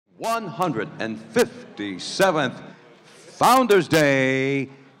157th Founders Day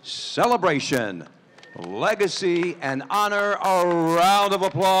celebration. Legacy and honor. A round of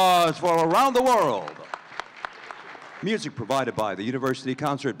applause for Around the World. Music provided by the University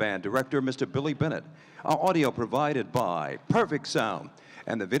Concert Band Director, Mr. Billy Bennett. Our audio provided by Perfect Sound,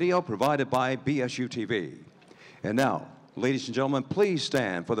 and the video provided by BSU TV. And now, ladies and gentlemen, please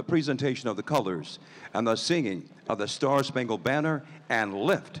stand for the presentation of the colors and the singing of the Star-Spangled Banner, and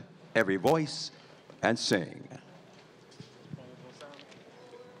lift every voice and sing.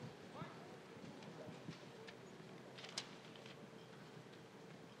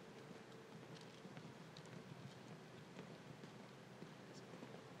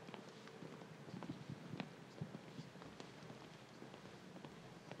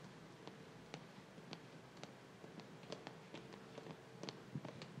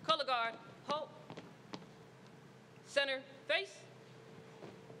 Color guard, hold. Center, face.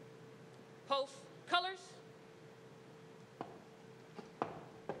 Post, colors.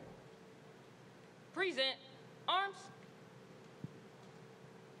 Present, arms.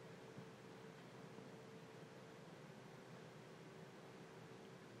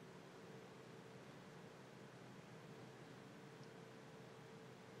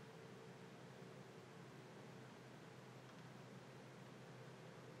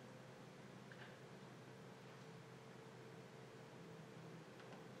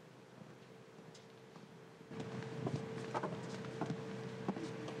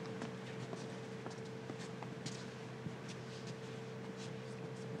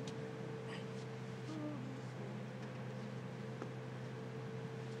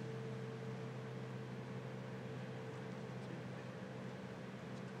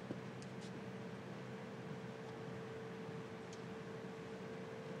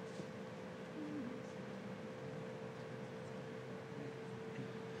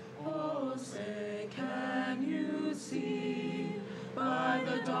 Say, can you see by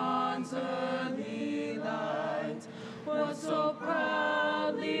the dawn's early light what so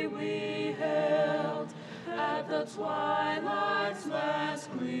proudly we hailed at the twilight's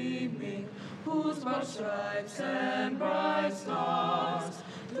last gleaming, whose broad stripes and bright stars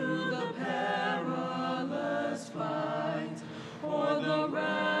through the perilous fight o'er the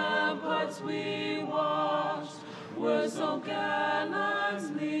ramparts we watched were so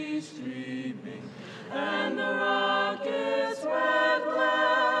gallantly streaming, and the rockets' red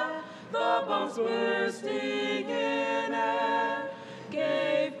glare, the bombs bursting in air,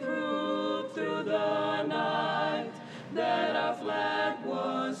 gave proof through the night that our flag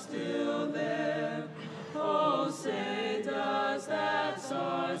was still there. Oh, say, does that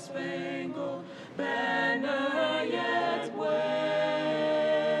star-spangled banner yet wave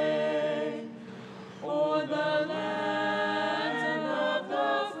o'er the land of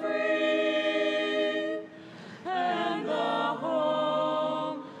the free and the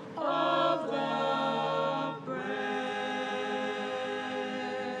home of the brave?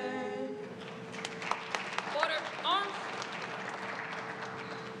 Order, arms.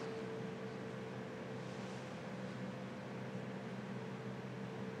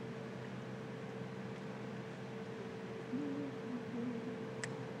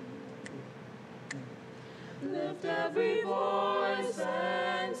 Lift every voice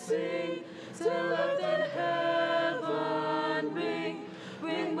and sing, till earth and heaven ring,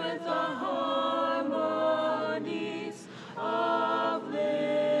 ring with the harmonies of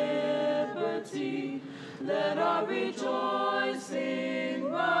liberty. Let our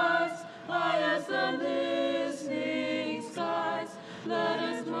rejoicing rise high as the listening skies. Let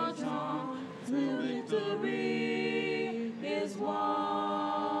us march on till victory is won.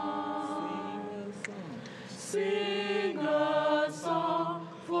 Sing a song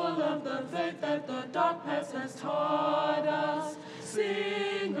full of the faith that the dark past has taught us.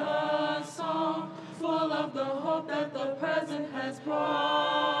 Sing a song full of the hope that the present has brought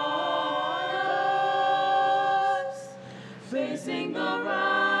us. Facing the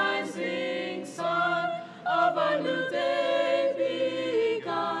rising sun of our new day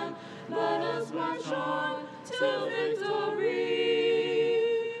begun, let us march on till victory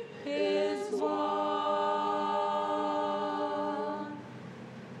is won.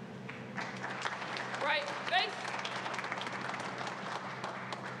 Right, face.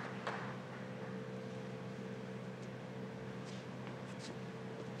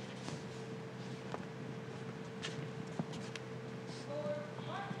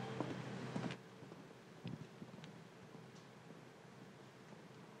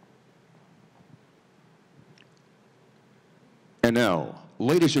 And now,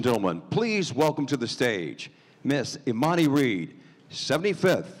 ladies and gentlemen, please welcome to the stage Miss Imani Reed,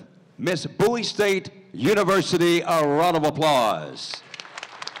 75th Miss Bowie State University. A round of applause.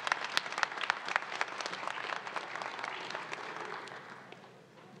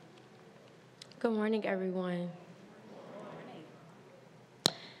 Good morning, everyone.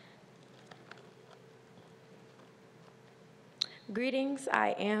 Greetings,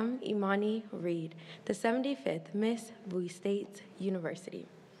 I am Imani Reed, the 75th Miss Bowie State University.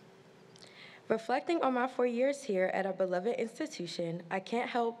 Reflecting on my 4 years here at our beloved institution, I can't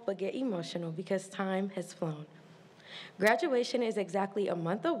help but get emotional because time has flown. Graduation is exactly a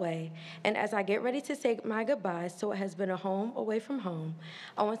month away, and as I get ready to say my goodbyes to what has been a home away from home,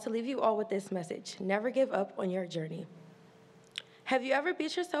 I want to leave you all with this message: never give up on your journey. Have you ever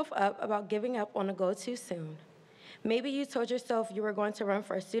beat yourself up about giving up on a goal too soon? Maybe you told yourself you were going to run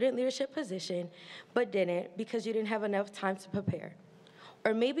for a student leadership position, but didn't because you didn't have enough time to prepare.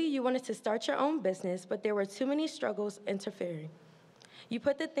 Or maybe you wanted to start your own business, but there were too many struggles interfering. You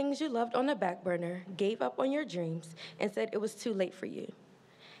put the things you loved on the back burner, gave up on your dreams, and said it was too late for you.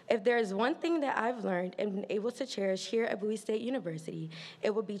 If there is one thing that I've learned and been able to cherish here at Bowie State University,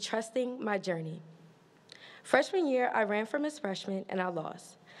 it would be trusting my journey. Freshman year, I ran for Miss Freshman, and I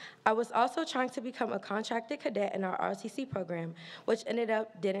lost. I was also trying to become a contracted cadet in our ROTC program, which ended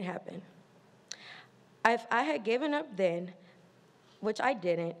up didn't happen. If I had given up then, which I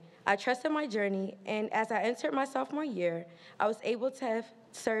didn't, I trusted my journey, and as I entered my sophomore year, I was able to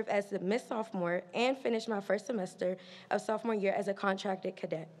serve as the Miss Sophomore and finish my first semester of sophomore year as a contracted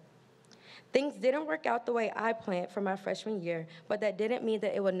cadet. Things didn't work out the way I planned for my freshman year, but that didn't mean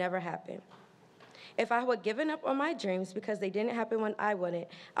that it would never happen. If I had given up on my dreams because they didn't happen when I wanted,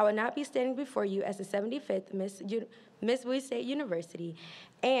 I would not be standing before you as the 75th Miss Bowie State University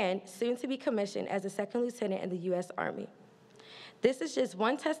and soon to be commissioned as a second lieutenant in the U.S. Army. This is just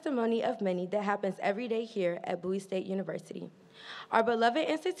one testimony of many that happens every day here at Bowie State University. Our beloved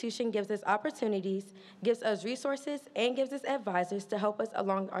institution gives us opportunities, gives us resources, and gives us advisors to help us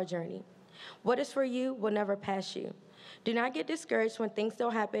along our journey. What is for you will never pass you. Do not get discouraged when things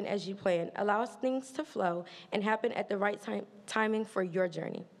don't happen as you plan. Allow things to flow and happen at the right timing for your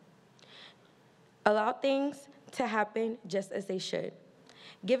journey. Allow things to happen just as they should.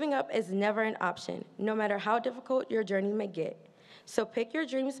 Giving up is never an option, no matter how difficult your journey may get. So pick your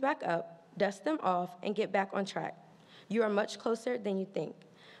dreams back up, dust them off, and get back on track. You are much closer than you think.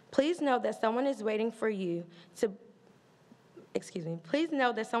 Please know that someone is waiting for you to Please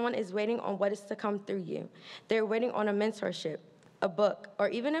know that someone is waiting on what is to come through you. They're waiting on a mentorship, a book, or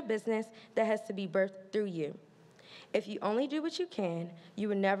even a business that has to be birthed through you. If you only do what you can, you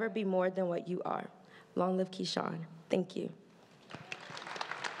will never be more than what you are. Long live Keyshawn. Thank you.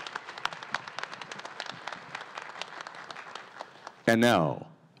 And now,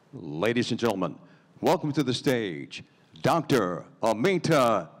 ladies and gentlemen, welcome to the stage, Dr.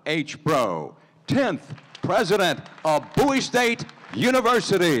 Aminta H. Bro, 10th President of Bowie State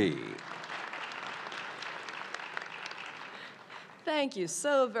University. Thank you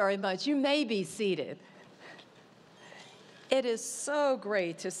so very much. You may be seated. It is so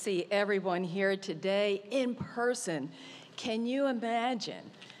great to see everyone here today in person. Can you imagine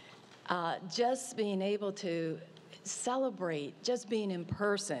just being able to celebrate, just being in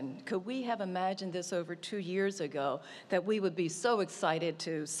person? Could we have imagined this over 2 years ago, that we would be so excited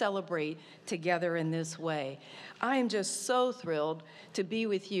to celebrate together in this way? I am just so thrilled to be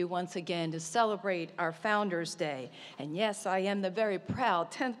with you once again to celebrate our Founders Day. And yes, I am the very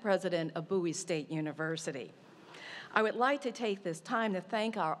proud 10th President of Bowie State University. I would like to take this time to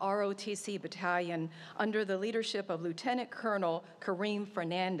thank our ROTC battalion under the leadership of Lieutenant Colonel Kareem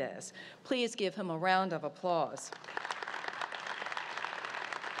Fernandez. Please give him a round of applause.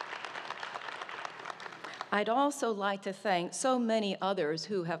 I'd also like to thank so many others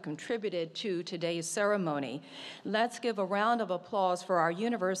who have contributed to today's ceremony. Let's give a round of applause for our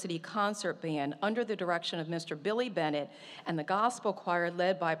university concert band under the direction of Mr. Billy Bennett and the gospel choir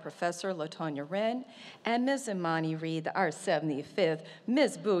led by Professor LaTonya Wren and Ms. Imani Reed, our 75th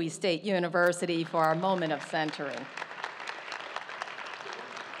Miss Bowie State University, for our moment of centering.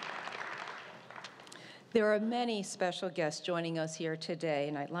 There are many special guests joining us here today,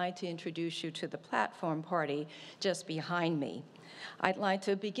 and I'd like to introduce you to the platform party just behind me. I'd like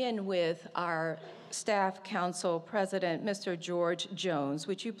to begin with our Staff Council President, Mr. George Jones.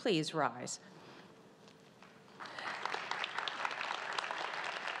 Would you please rise?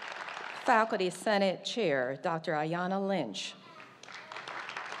 Faculty Senate Chair, Dr. Ayanna Lynch.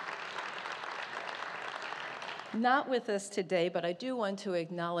 Not with us today, but I do want to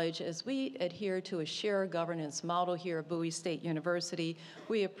acknowledge, as we adhere to a shared governance model here at Bowie State University,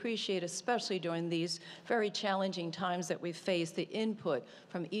 we appreciate, especially during these very challenging times that we face, the input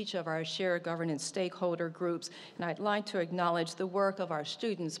from each of our shared governance stakeholder groups. And I'd like to acknowledge the work of our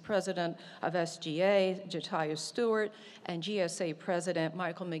students, President of SGA, Jatiah Stewart, and GSA President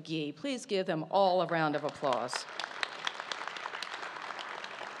Michael McGee. Please give them all a round of applause.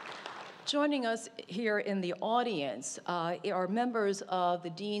 Joining us here in the audience are members of the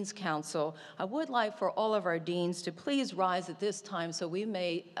Dean's Council. I would like for all of our deans to please rise at this time so we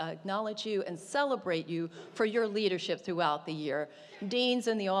may acknowledge you and celebrate you for your leadership throughout the year. Deans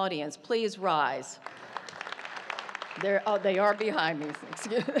in the audience, please rise. They are behind me.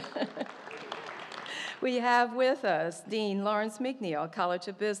 Excuse me. We have with us Dean Lawrence McNeil, College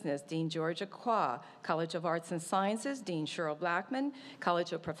of Business, Dean Georgia Qua, College of Arts and Sciences, Dean Cheryl Blackman,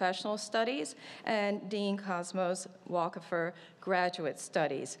 College of Professional Studies, and Dean Cosmos Walkifer, Graduate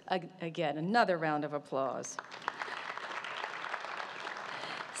Studies. Again, another round of applause.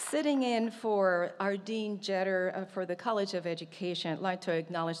 Sitting in for our Dean Jeter for the College of Education, I'd like to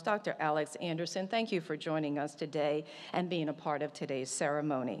acknowledge Dr. Alex Anderson. Thank you for joining us today and being a part of today's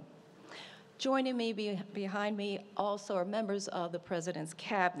ceremony. Joining me behind me also are members of the President's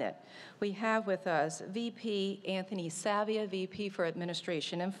Cabinet. We have with us VP Anthony Savia, VP for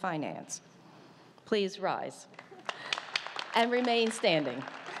Administration and Finance. Please rise and remain standing.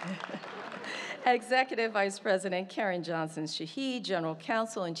 Executive Vice President Karen Johnson Shaheed, General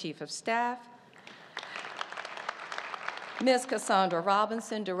Counsel and Chief of Staff. Ms. Cassandra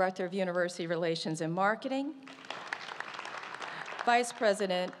Robinson, Director of University Relations and Marketing. Vice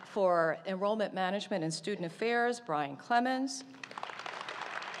President for Enrollment Management and Student Affairs, Brian Clemens.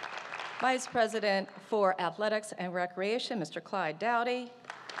 Vice President for Athletics and Recreation, Mr. Clyde Dowdy.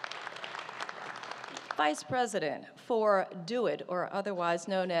 Vice President for DO-IT, or otherwise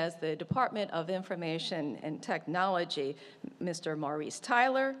known as the Department of Information and Technology, Mr. Maurice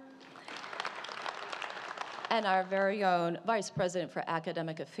Tyler. And our very own Vice President for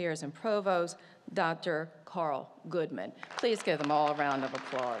Academic Affairs and Provost, Dr. Carl Goodman. Please give them all a round of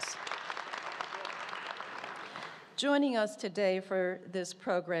applause. Joining us today for this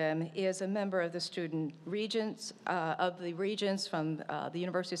program is a member of the student regents, from the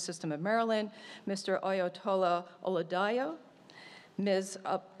University System of Maryland, Mr. Oyotola Oladayo.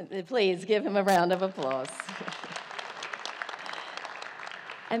 Please give him a round of applause.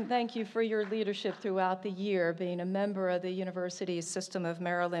 And thank you for your leadership throughout the year, being a member of the University System of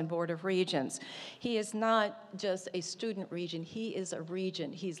Maryland Board of Regents. He is not just a student regent, he is a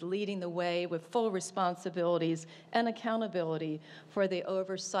regent. He's leading the way with full responsibilities and accountability for the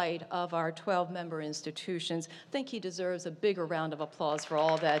oversight of our 12-member institutions. I think he deserves a bigger round of applause for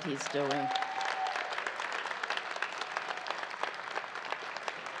all that he's doing.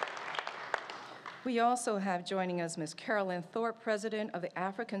 We also have joining us Ms. Carolyn Thorpe, President of the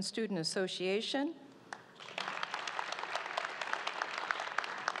African Student Association,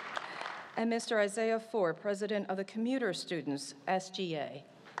 and Mr. Isaiah Ford, President of the Commuter Students, SGA.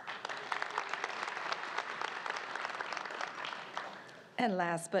 And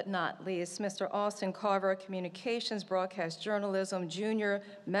last but not least, Mr. Austin Carver, Communications Broadcast Journalism Junior,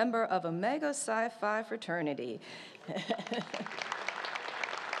 member of Omega Psi Phi fraternity.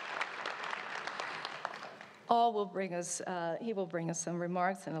 He will bring us some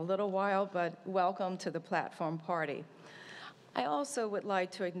remarks in a little while, but welcome to the platform party. I also would like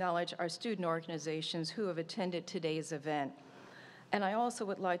to acknowledge our student organizations who have attended today's event. And I also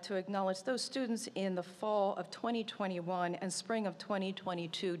would like to acknowledge those students in the fall of 2021 and spring of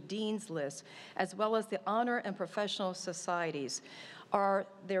 2022 Dean's List, as well as the honor and professional societies. Are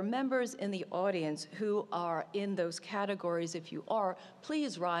there members in the audience who are in those categories? If you are,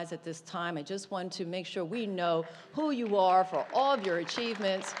 please rise at this time. I just want to make sure we know who you are for all of your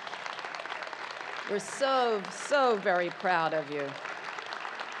achievements. We're so, so very proud of you.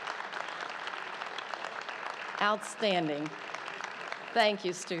 Outstanding. Thank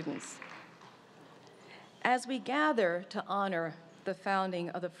you, students. As we gather to honor the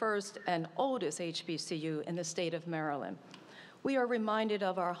founding of the first and oldest HBCU in the state of Maryland, we are reminded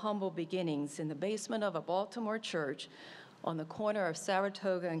of our humble beginnings in the basement of a Baltimore church on the corner of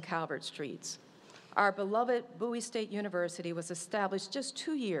Saratoga and Calvert Streets. Our beloved Bowie State University was established just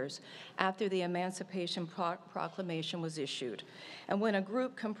 2 years after the Emancipation Proclamation was issued, and when a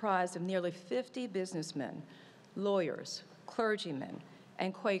group comprised of nearly 50 businessmen, lawyers, clergymen,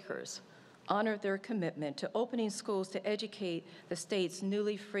 and Quakers honored their commitment to opening schools to educate the state's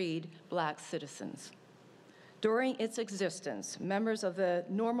newly freed Black citizens. During its existence, members of the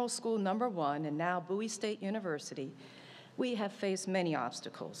Normal School Number 1 and now Bowie State University, we have faced many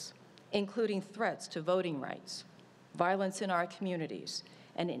obstacles, including threats to voting rights, violence in our communities,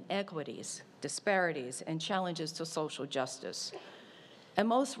 and inequities, disparities, and challenges to social justice. And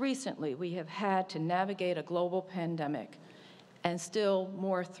most recently, we have had to navigate a global pandemic and still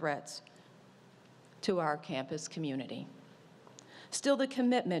more threats to our campus community. Still, the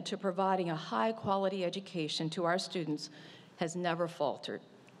commitment to providing a high-quality education to our students has never faltered.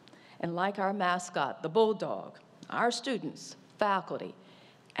 And like our mascot, the bulldog, our students, faculty,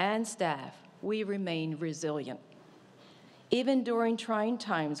 and staff, we remain resilient. Even during trying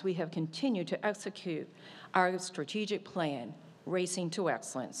times, we have continued to execute our strategic plan, Racing to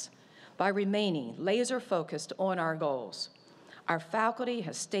Excellence, by remaining laser-focused on our goals. Our faculty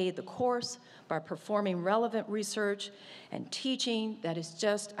has stayed the course by performing relevant research and teaching that is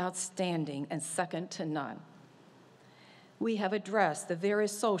just outstanding and second to none. We have addressed the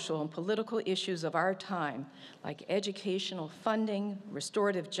various social and political issues of our time, like educational funding,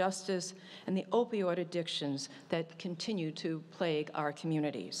 restorative justice, and the opioid addictions that continue to plague our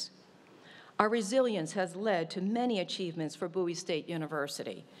communities. Our resilience has led to many achievements for Bowie State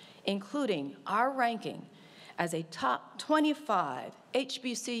University, including our ranking as a top 25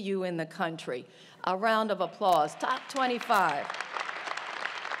 HBCU in the country. A round of applause, top 25.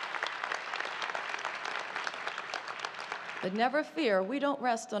 But never fear, we don't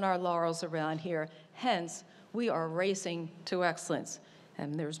rest on our laurels around here. Hence, we are racing to excellence,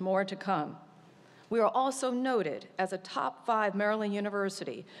 and there's more to come. We are also noted as a top 5 Maryland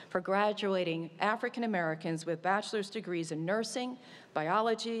university for graduating African Americans with bachelor's degrees in nursing,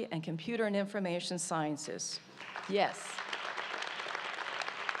 biology, and computer and information sciences. Yes.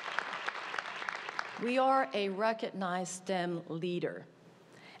 We are a recognized STEM leader,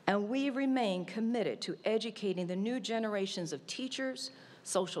 and we remain committed to educating the new generations of teachers,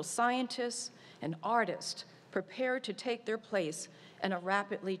 social scientists, and artists prepared to take their place in a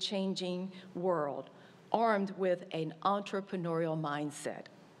rapidly changing world, armed with an entrepreneurial mindset.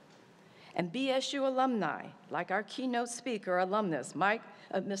 And BSU alumni, like our keynote speaker, alumnus,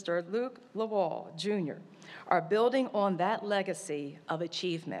 Mr. Luke Lawal, Jr., are building on that legacy of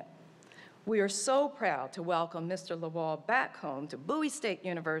achievement. We are so proud to welcome Mr. Lawal back home to Bowie State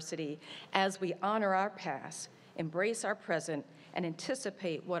University as we honor our past, embrace our present, and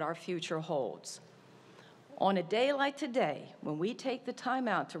anticipate what our future holds. On a day like today, when we take the time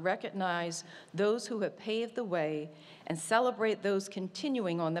out to recognize those who have paved the way and celebrate those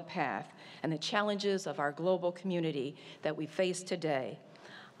continuing on the path and the challenges of our global community that we face today,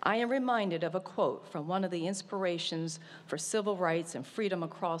 I am reminded of a quote from one of the inspirations for civil rights and freedom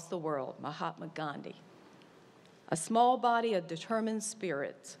across the world, Mahatma Gandhi. A small body of determined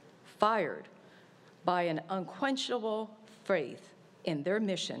spirits, fired by an unquenchable faith in their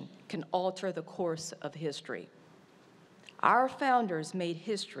mission, can alter the course of history. Our founders made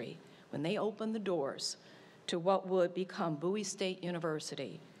history when they opened the doors to what would become Bowie State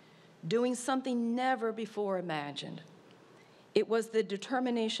University, doing something never before imagined. It was the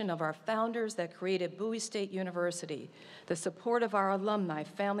determination of our founders that created Bowie State University, the support of our alumni,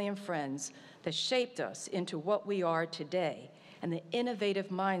 family, and friends that shaped us into what we are today, and the innovative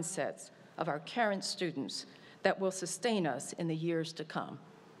mindsets of our current students that will sustain us in the years to come.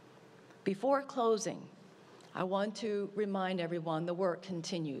 Before closing, I want to remind everyone the work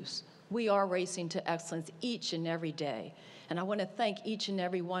continues. We are racing to excellence each and every day. And I want to thank each and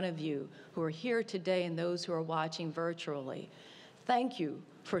every one of you who are here today and those who are watching virtually. Thank you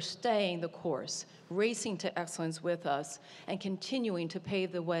for staying the course, racing to excellence with us, and continuing to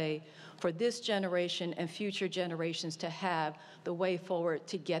pave the way for this generation and future generations to have the way forward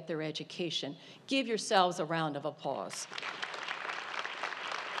to get their education. Give yourselves a round of applause.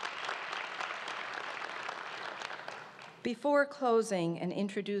 Before closing and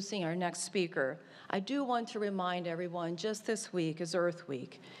introducing our next speaker, I do want to remind everyone just this week is Earth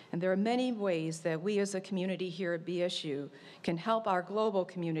Week, and there are many ways that we as a community here at BSU can help our global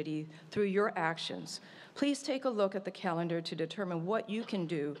community through your actions. Please take a look at the calendar to determine what you can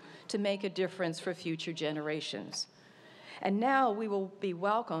do to make a difference for future generations. And now we will be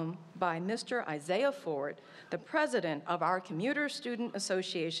welcomed by Mr. Isaiah Ford, the president of our Commuter Student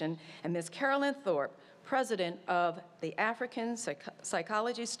Association, and Ms. Carolyn Thorpe, president of the African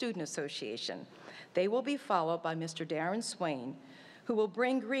Psychology Student Association. They will be followed by Mr. Darren Swain, who will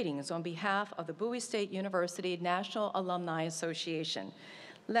bring greetings on behalf of the Bowie State University National Alumni Association.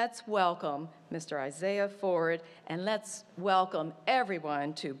 Let's welcome Mr. Isaiah Ford, and let's welcome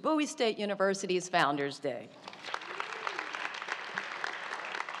everyone to Bowie State University's Founders Day.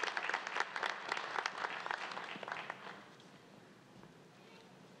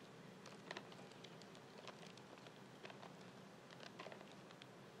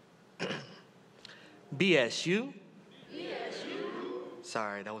 BSU.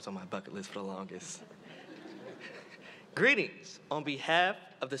 Sorry, that was on my bucket list for the longest. Greetings on behalf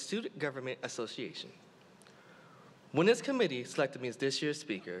of the Student Government Association. When this committee selected me as this year's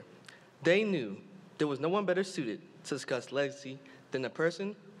speaker, they knew there was no one better suited to discuss legacy than the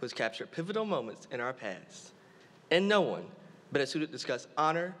person who has captured pivotal moments in our past, and no one better suited to discuss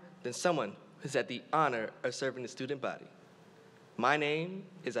honor than someone who's had the honor of serving the student body. My name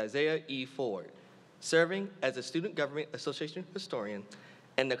is Isaiah E. Ford, serving as the Student Government Association historian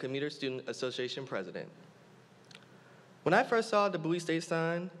and the Commuter Student Association president. When I first saw the Bowie State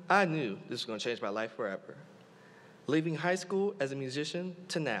sign, I knew this was going to change my life forever. Leaving high school as a musician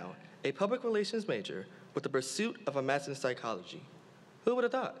to now, a public relations major with the pursuit of a master's in psychology. Who would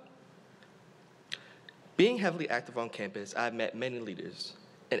have thought? Being heavily active on campus, I've met many leaders,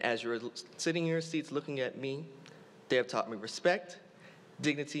 and as you're sitting in your seats looking at me, they have taught me respect,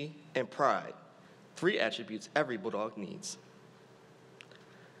 dignity, and pride, 3 attributes every Bulldog needs.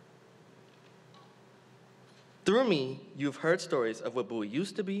 Through me, you've heard stories of what Bowie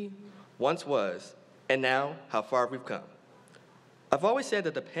used to be, once was, and now how far we've come. I've always said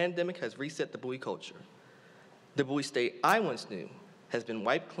that the pandemic has reset the Bowie culture. The Bowie State I once knew has been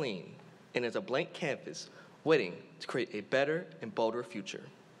wiped clean and is a blank canvas waiting to create a better and bolder future.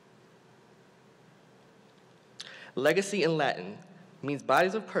 Legacy in Latin means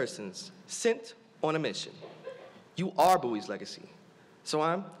bodies of persons sent on a mission. You are Bowie's legacy, so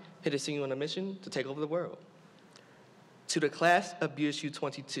I'm here to send you on a mission to take over the world. To the class of BSU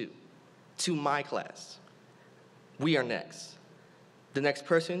 22, to my class, we are next. The next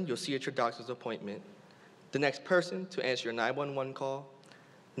person you'll see at your doctor's appointment, the next person to answer your 911 call,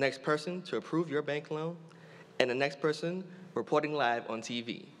 the next person to approve your bank loan, and the next person reporting live on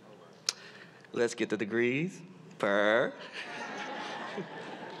TV. Let's get the degrees.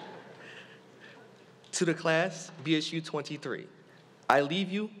 To the class, BSU 23, I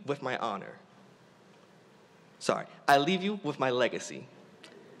leave you with my honor. I leave you with my legacy.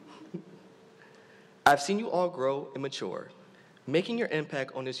 I've seen you all grow and mature, making your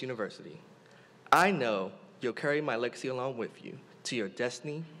impact on this university. I know you'll carry my legacy along with you to your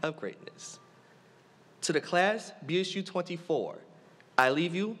destiny of greatness. To the class, BSU 24, I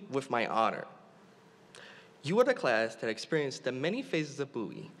leave you with my honor. You are the class that experienced the many phases of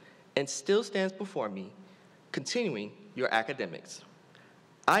Bowie and still stands before me, continuing your academics.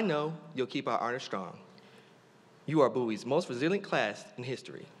 I know you'll keep our honor strong. You are Bowie's most resilient class in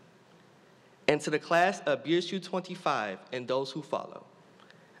history. And to the class of BSU 25 and those who follow,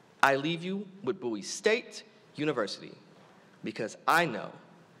 I leave you with Bowie State University because I know,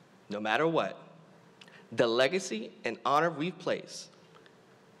 no matter what, the legacy and honor we've placed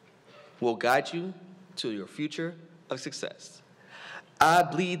will guide you to your future of success. I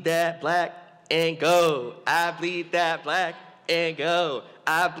bleed that black and go. I bleed that black and go.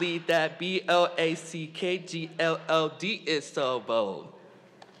 I bleed that BLACKGLOD is so bold.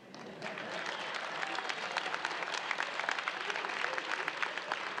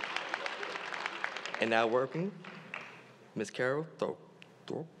 And now working, Ms. Carol Thorpe.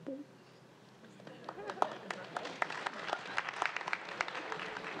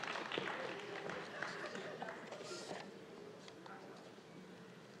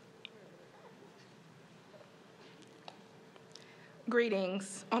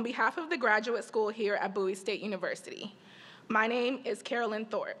 Greetings. On behalf of the graduate school here at Bowie State University, my name is Carolyn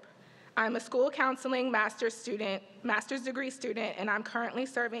Thorpe. I'm a school counseling master's degree student, and I'm currently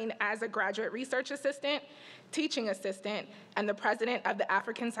serving as a graduate research assistant, teaching assistant, and the president of the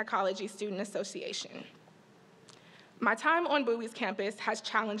African Psychology Student Association. My time on Bowie's campus has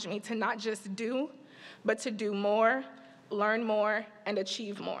challenged me to not just do, but to do more, learn more, and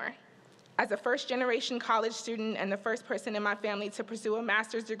achieve more. As a first-generation college student and the first person in my family to pursue a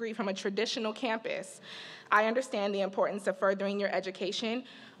master's degree from a traditional campus, I understand the importance of furthering your education,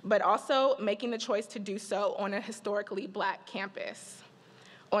 but also making the choice to do so on a historically Black campus.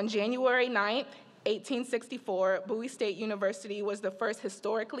 On January 9th, 1864, Bowie State University was the first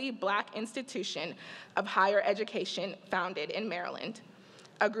historically Black institution of higher education founded in Maryland.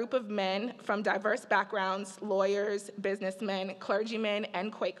 A group of men from diverse backgrounds, lawyers, businessmen, clergymen,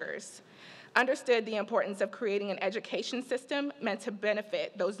 and Quakers, understood the importance of creating an education system meant to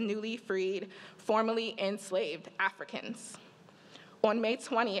benefit those newly freed, formerly enslaved Africans. On May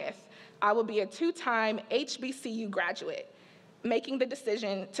 20th, I will be a 2-time HBCU graduate, making the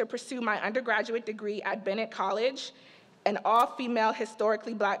decision to pursue my undergraduate degree at Bennett College, an all-female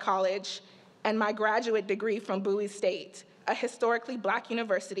historically Black college, and my graduate degree from Bowie State, a historically Black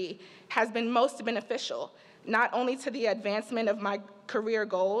university, has been most beneficial not only to the advancement of my career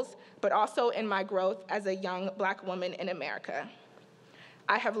goals, but also in my growth as a young Black woman in America.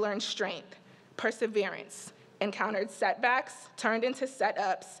 I have learned strength, perseverance, encountered setbacks, turned into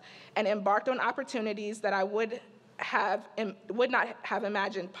setups, and embarked on opportunities that I would not have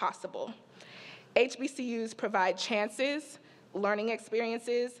imagined possible. HBCUs provide chances, learning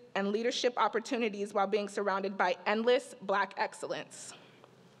experiences, and leadership opportunities while being surrounded by endless Black excellence.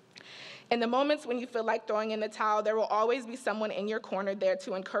 In the moments when you feel like throwing in the towel, there will always be someone in your corner there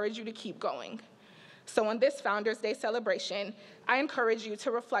to encourage you to keep going. So on this Founders Day celebration, I encourage you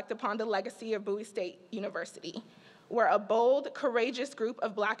to reflect upon the legacy of Bowie State University, where a bold, courageous group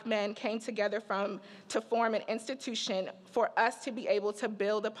of Black men came together to form an institution for us to be able to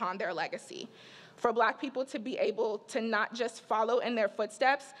build upon their legacy, for Black people to be able to not just follow in their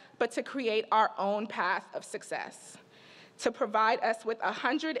footsteps, but to create our own path of success, to provide us with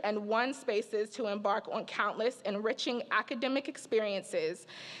 101 spaces to embark on countless enriching academic experiences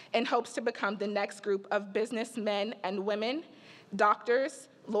in hopes to become the next group of businessmen and women, doctors,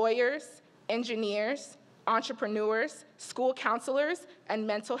 lawyers, engineers, entrepreneurs, school counselors, and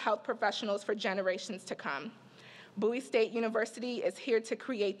mental health professionals for generations to come. Bowie State University is here to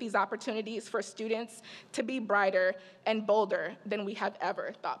create these opportunities for students to be brighter and bolder than we have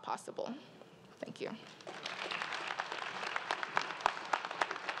ever thought possible. Thank you.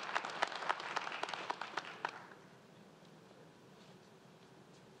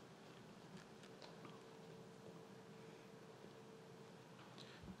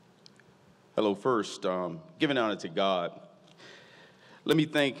 Hello, first, giving honor to God, let me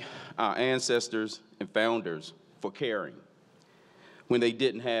thank our ancestors and founders for caring when they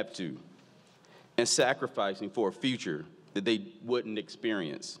didn't have to and sacrificing for a future that they wouldn't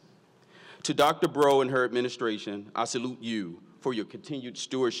experience. To Dr. Bro and her administration, I salute you for your continued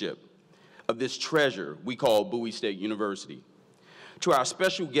stewardship of this treasure we call Bowie State University. To our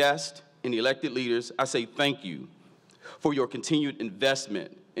special guests and elected leaders, I say thank you for your continued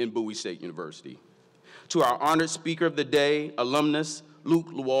investment in Bowie State University. To our honored speaker of the day, alumnus Luke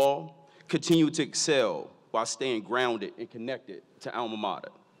Lawal, continue to excel while staying grounded and connected to alma mater.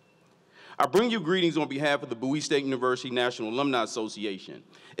 I bring you greetings on behalf of the Bowie State University National Alumni Association,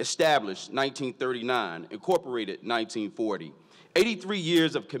 established 1939, incorporated 1940, 83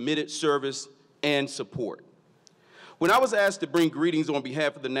 years of committed service and support. When I was asked to bring greetings on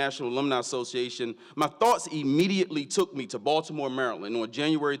behalf of the National Alumni Association, my thoughts immediately took me to Baltimore, Maryland on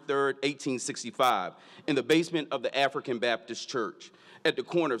January 3rd, 1865, in the basement of the African Baptist Church, at the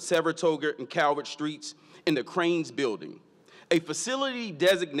corner of Saratoga and Calvert Streets, in the Cranes Building, a facility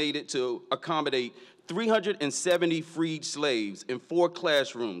designated to accommodate 370 freed slaves in 4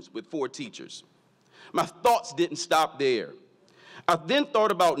 classrooms with 4 teachers. My thoughts didn't stop there. I then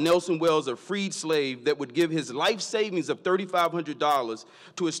thought about Nelson Wells, a freed slave that would give his life savings of $3,500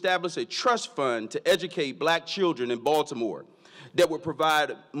 to establish a trust fund to educate Black children in Baltimore that would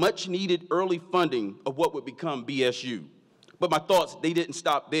provide much needed early funding of what would become BSU. But my thoughts, they didn't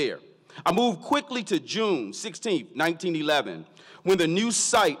stop there. I moved quickly to June 16, 1911, when the new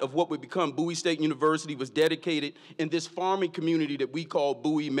site of what would become Bowie State University was dedicated in this farming community that we call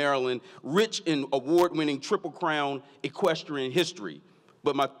Bowie, Maryland, rich in award-winning Triple Crown equestrian history.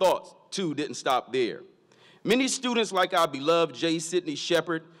 But my thoughts, too, didn't stop there. Many students like our beloved J. Sidney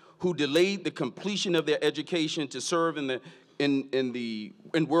Shepard, who delayed the completion of their education to serve in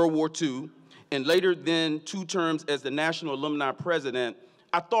World War II, and later then 2 terms as the National Alumni President,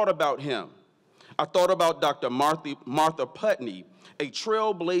 I thought about him. I thought about Dr. Martha Putney, a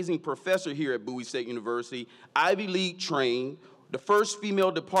trailblazing professor here at Bowie State University, Ivy League trained, the first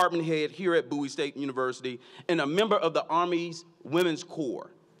female department head here at Bowie State University, and a member of the Army's Women's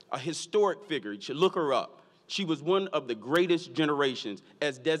Corps, a historic figure. You should look her up. She was one of the greatest generations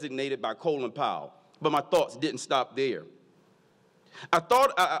as designated by Colin Powell. But my thoughts didn't stop there. I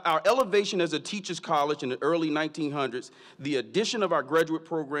thought our elevation as a teacher's college in the early 1900s, the addition of our graduate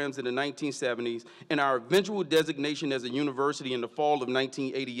programs in the 1970s, and our eventual designation as a university in the fall of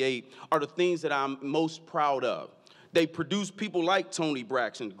 1988 are the things that I'm most proud of. They produced people like Tony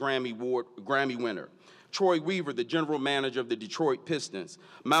Braxton, Grammy winner, Troy Weaver, the general manager of the Detroit Pistons,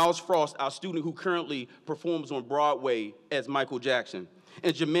 Miles Frost, our student who currently performs on Broadway as Michael Jackson,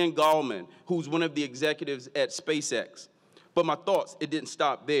 and Jermaine Gallman, who's one of the executives at SpaceX. But my thoughts, it didn't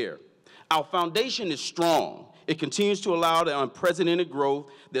stop there. Our foundation is strong. It continues to allow the unprecedented growth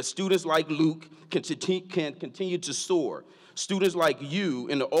that students like Luke can continue to soar. Students like you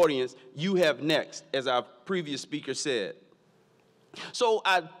in the audience, you have next, as our previous speaker said. So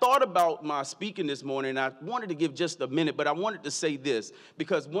I thought about my speaking this morning, and I wanted to give just a minute, but I wanted to say this,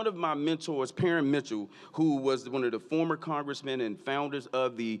 because one of my mentors, Perrin Mitchell, who was one of the former congressmen and founders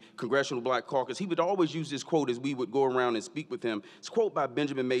of the Congressional Black Caucus, he would always use this quote as we would go around and speak with him. It's a quote by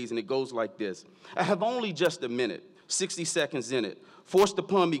Benjamin Mays, and it goes like this: "I have only just a minute, 60 seconds in it. Forced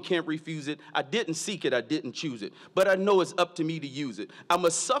upon me, can't refuse it. I didn't seek it, I didn't choose it. But I know it's up to me to use it. I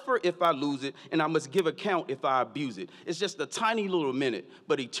must suffer if I lose it, and I must give account if I abuse it." It's just a tiny little minute,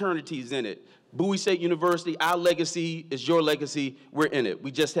 but eternity's in it. Bowie State University, our legacy is your legacy. We're in it.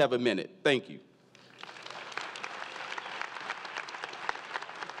 We just have a minute. Thank you.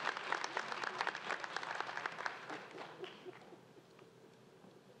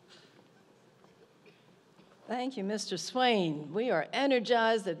 Thank you, Mr. Swain. We are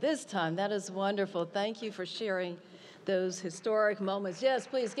energized at this time. That is wonderful. Thank you for sharing those historic moments. Yes,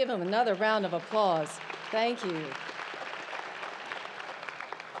 please give him another round of applause. Thank you.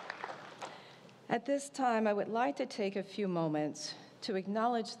 At this time, I would like to take a few moments to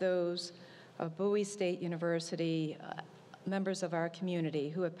acknowledge those of Bowie State University, members of our community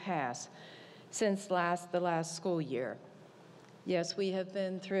who have passed since the last school year. Yes, we have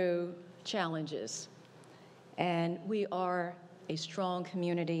been through challenges, and we are a strong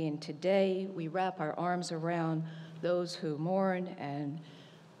community, and today we wrap our arms around those who mourn, and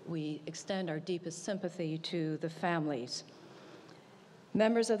we extend our deepest sympathy to the families.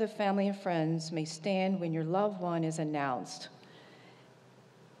 Members of the family and friends may stand when your loved one is announced.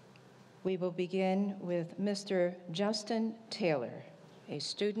 We will begin with Mr. Justin Taylor, a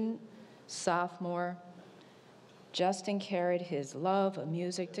student, sophomore. Justin carried his love of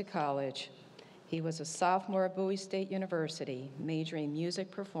music to college. He was a sophomore at Bowie State University, majoring in music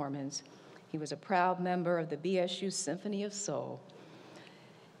performance. He was a proud member of the BSU Symphony of Soul.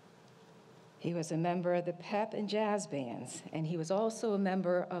 He was a member of the pep and jazz bands, and he was also a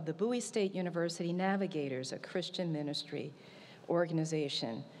member of the Bowie State University Navigators, a Christian ministry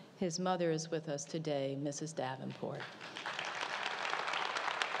organization. His mother is with us today, Mrs. Davenport.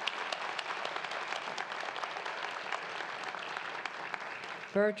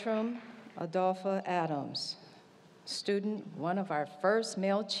 Bertram Adolpha Adams, student, one of our first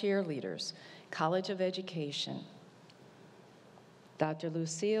male cheerleaders, College of Education. Dr.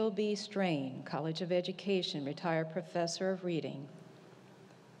 Lucille B. Strain, College of Education, retired professor of reading.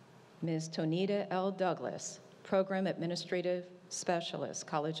 Ms. Tonita L. Douglas, Program Administrative Specialist,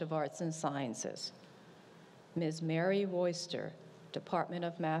 College of Arts and Sciences. Ms. Mary Royster, Department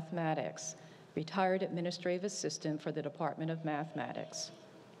of Mathematics, retired administrative assistant for the Department of Mathematics.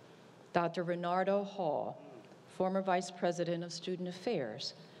 Dr. Renardo Hall, former Vice President of Student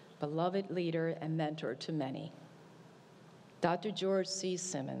Affairs, beloved leader and mentor to many. Dr. George C.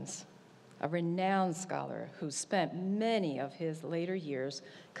 Simmons, a renowned scholar who spent many of his later years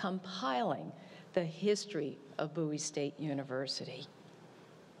compiling the history of Bowie State University.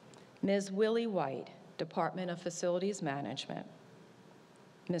 Ms. Willie White, Department of Facilities Management.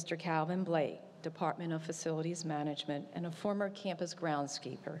 Mr. Calvin Blake, Department of Facilities Management, and a former campus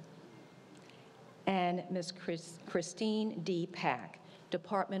groundskeeper. And Ms. Christine D. Pack,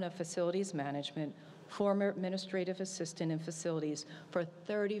 Department of Facilities Management, former administrative assistant in facilities for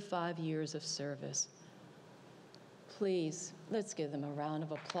 35 years of service. Please, let's give them a round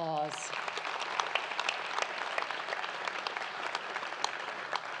of applause.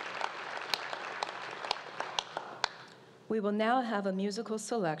 We will now have a musical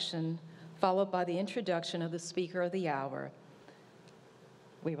selection, followed by the introduction of the speaker of the hour.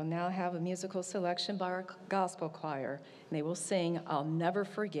 We will now have a musical selection by our gospel choir, and they will sing "I'll Never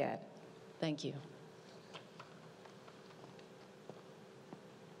Forget." Thank you.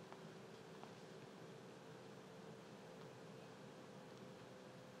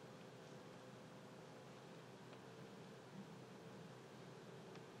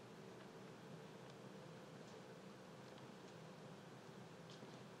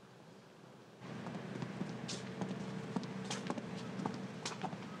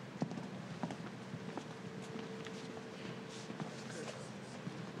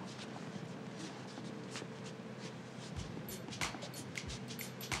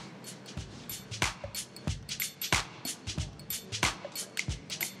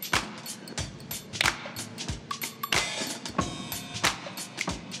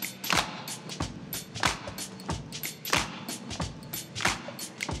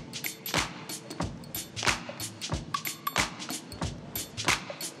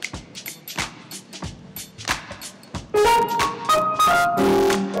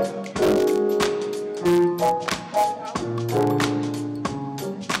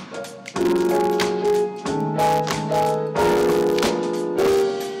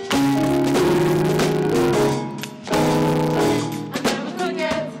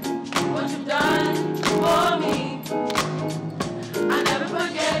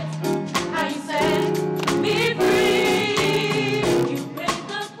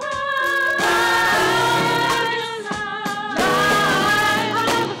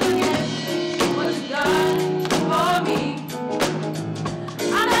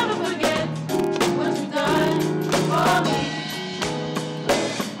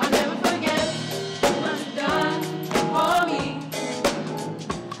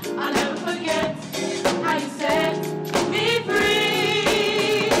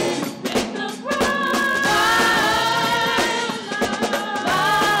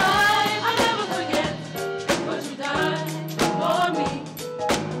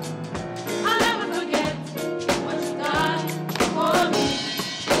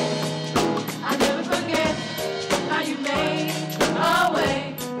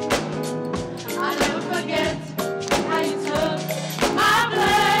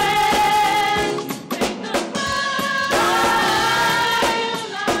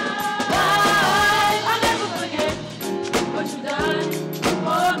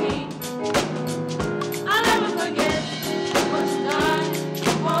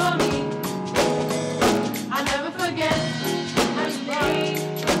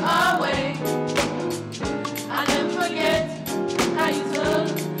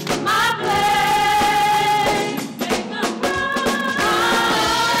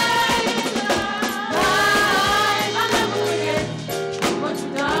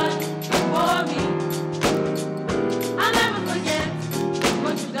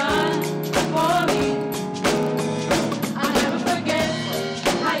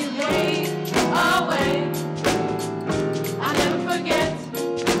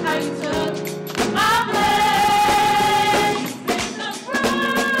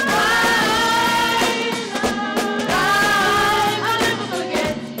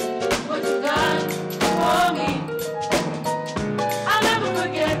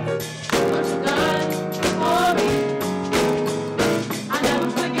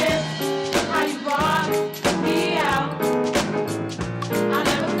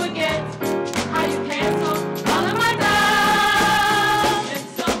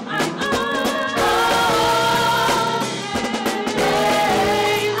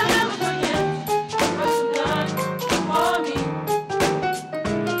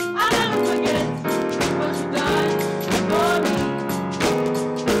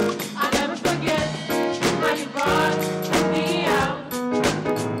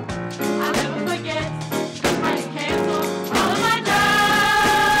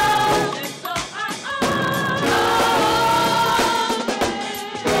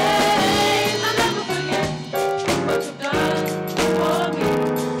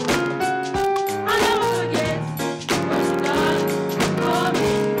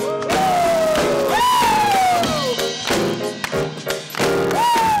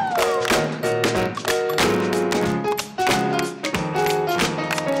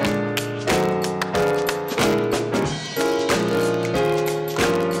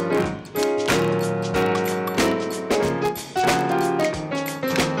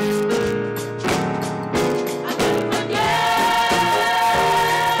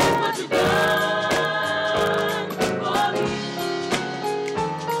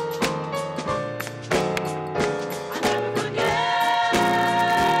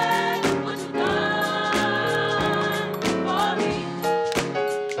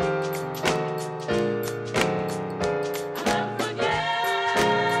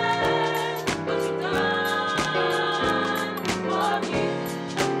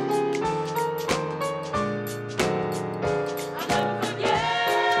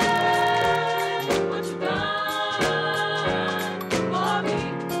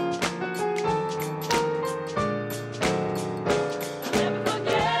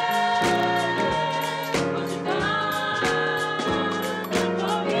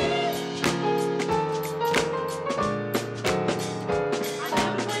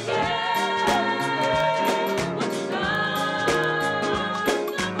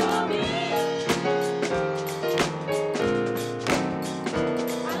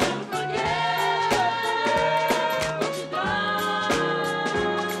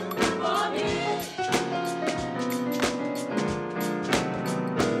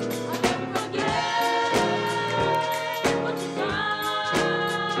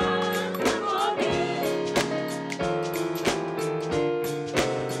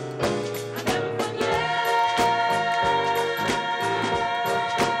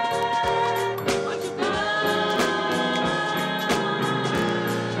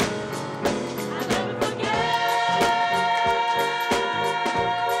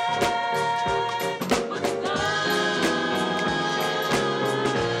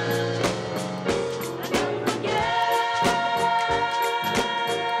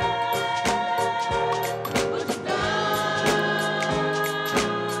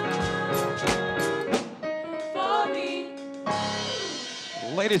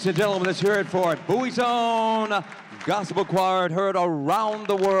 Ladies and gentlemen, let's hear it for Bowie's own gospel choir heard around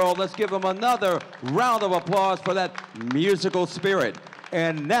the world. Let's give them another round of applause for that musical spirit.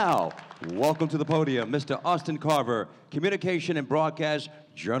 And now, welcome to the podium, Mr. Austin Carver, Communication and Broadcast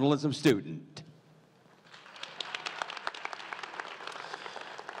Journalism student.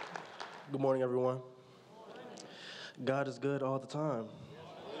 Good morning, everyone. God is good all the time.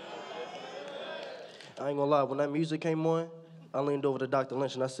 I ain't gonna lie, when that music came on, I leaned over to Dr.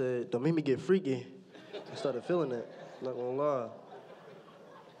 Lynch and I said, don't make me get freaky. I started feeling it, not gonna lie.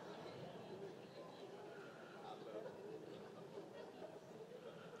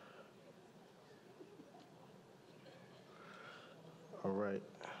 All right.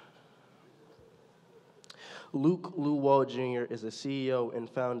 Luke Lou Wall Jr. is the CEO and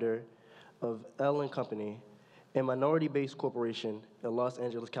founder of L & Company, a minority-based corporation in Los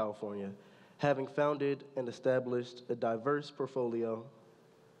Angeles, California, having founded and established a diverse portfolio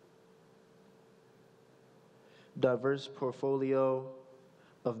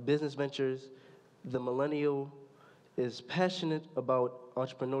of business ventures. The millennial is passionate about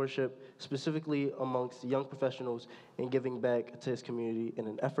entrepreneurship, specifically amongst young professionals, and giving back to his community in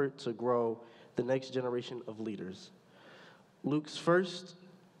an effort to grow the next generation of leaders. Luke's first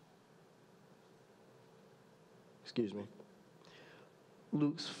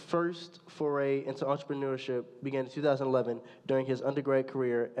foray into entrepreneurship began in 2011 during his undergrad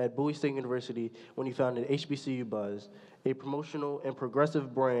career at Bowie State University when he founded HBCU Buzz, a promotional and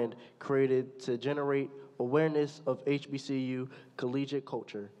progressive brand created to generate awareness of HBCU collegiate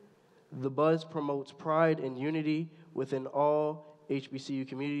culture. The Buzz promotes pride and unity within all HBCU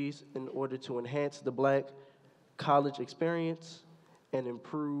communities in order to enhance the Black college experience and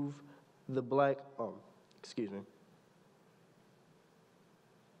improve the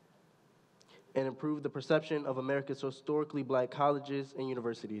improve the perception of America's historically Black colleges and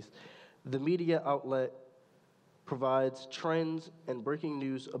universities. The media outlet provides trends and breaking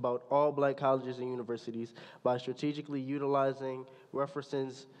news about all Black colleges and universities by strategically utilizing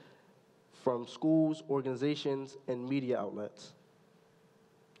references from schools, organizations, and media outlets.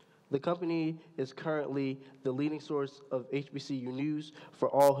 The company is currently the leading source of HBCU news for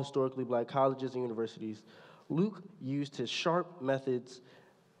all historically Black colleges and universities. Luke used his sharp methods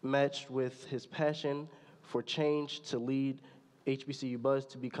matched with his passion for change to lead HBCU Buzz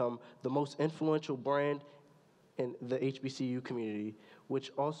to become the most influential brand in the HBCU community,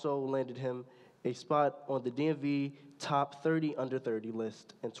 which also landed him a spot on the DMV Top 30 Under 30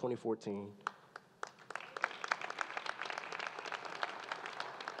 list in 2014.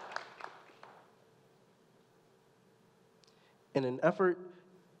 In an effort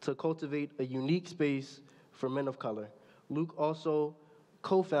to cultivate a unique space for men of color, Luke also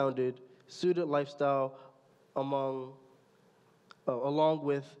co-founded Suited Lifestyle along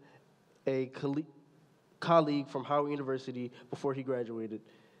with a colleague from Howard University before he graduated.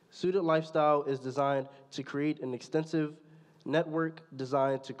 Suited Lifestyle is designed to create an extensive network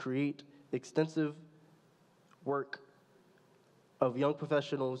designed to create extensive work of young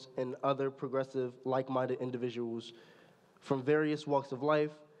professionals and other progressive, like-minded individuals from various walks of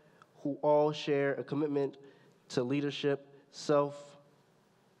life who all share a commitment to leadership,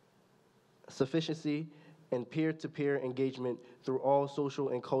 self-sufficiency, and peer-to-peer engagement through all social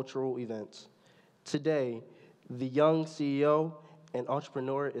and cultural events. Today, the young CEO and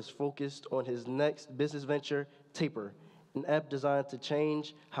entrepreneur is focused on his next business venture, Taper, an app designed to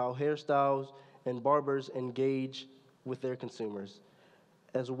change how hairstyles and barbers engage with their consumers,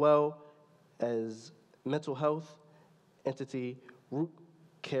 as well as mental health entity Root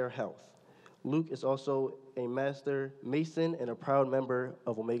Care Health. Luke is also a Master Mason and a proud member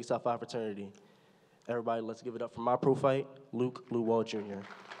of Omega Psi Phi fraternity. Everybody, let's give it up for my prophyte, Luke Lou Wall Jr.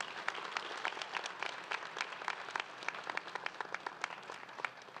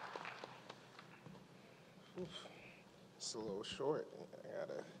 It's a little short. I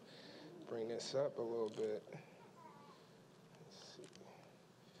gotta bring this up a little bit. Let's see.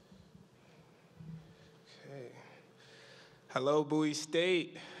 Okay. Hello, Bowie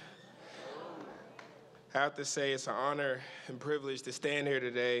State. I have to say it's an honor and privilege to stand here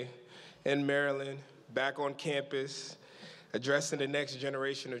today in Maryland, back on campus, addressing the next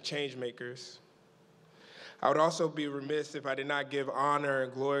generation of change makers. I would also be remiss if I did not give honor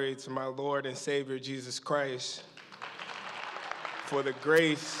and glory to my Lord and Savior, Jesus Christ, for the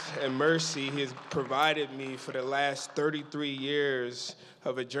grace and mercy he has provided me for the last 33 years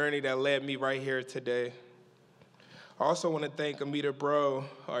of a journey that led me right here today. I also want to thank Amita Bro,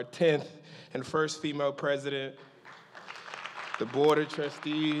 our 10th and first female president, the board of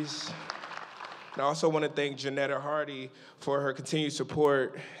trustees, And I also want to thank Janetta Hardy for her continued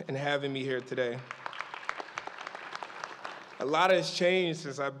support and having me here today. A lot has changed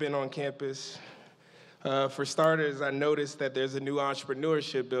since I've been on campus. For starters, I noticed that there's a new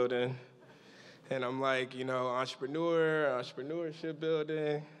entrepreneurship building. And I'm like, entrepreneurship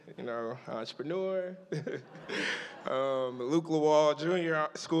building, entrepreneur. Luke Lawal Jr.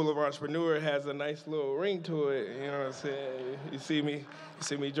 School of Entrepreneur has a nice little ring to it, you know what I'm saying? You see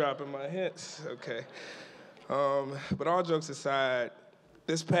me dropping my hints, okay. But all jokes aside,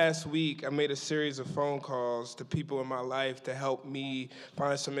 this past week, I made a series of phone calls to people in my life to help me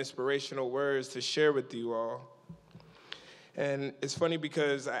find some inspirational words to share with you all. And it's funny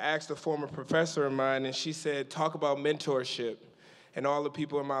because I asked a former professor of mine, and she said, talk about mentorship and all the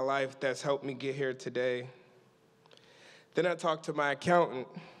people in my life that's helped me get here today. Then I talked to my accountant,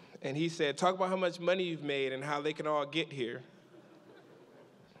 and he said, talk about how much money you've made and how they can all get here.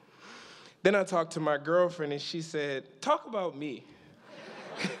 Then I talked to my girlfriend, and she said, talk about me.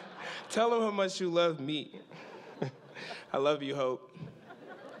 Tell them how much you love me. I love you, Hope.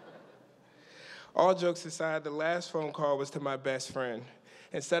 All jokes aside, the last phone call was to my best friend.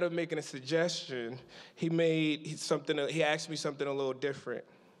 Instead of making a suggestion, he asked me something a little different.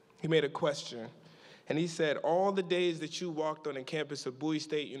 He made a question. And he said, all the days that you walked on the campus of Bowie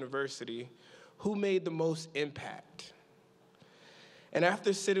State University, who made the most impact? And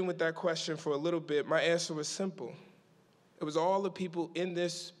after sitting with that question for a little bit, my answer was simple. It was all the people in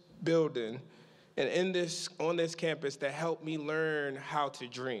this building and on this campus that helped me learn how to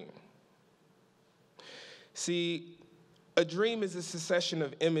dream. See, a dream is a succession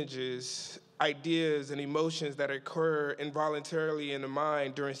of images, ideas, and emotions that occur involuntarily in the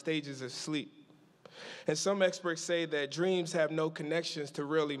mind during stages of sleep. And some experts say that dreams have no connections to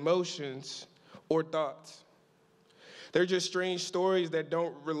real emotions or thoughts. They're just strange stories that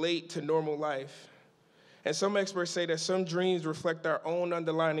don't relate to normal life. And some experts say that some dreams reflect our own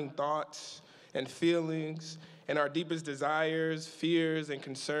underlying thoughts and feelings and our deepest desires, fears, and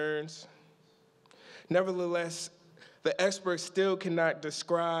concerns. Nevertheless, the experts still cannot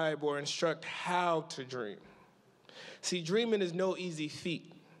describe or instruct how to dream. See, dreaming is no easy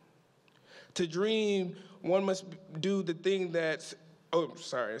feat. To dream, one must do the thing that's,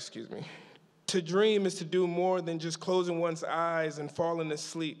 To dream is to do more than just closing one's eyes and falling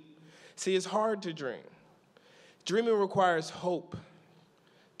asleep. See, it's hard to dream. Dreaming requires hope.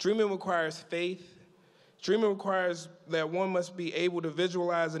 Dreaming requires faith. Dreaming requires that one must be able to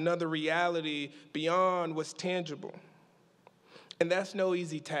visualize another reality beyond what's tangible. And that's no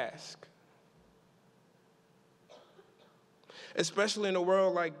easy task. Especially in a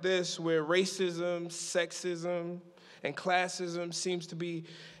world like this where racism, sexism, and classism seems to be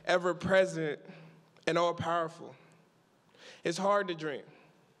ever present and all powerful. It's hard to dream.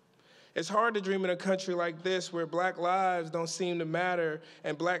 It's hard to dream in a country like this where black lives don't seem to matter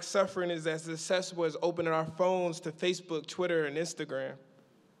and black suffering is as accessible as opening our phones to Facebook, Twitter, and Instagram.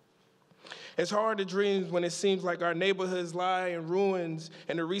 It's hard to dream when it seems like our neighborhoods lie in ruins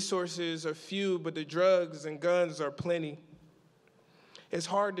and the resources are few, but the drugs and guns are plenty. It's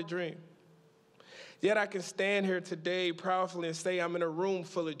hard to dream. Yet I can stand here today proudly and say I'm in a room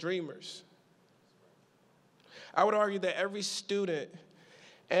full of dreamers. I would argue that every student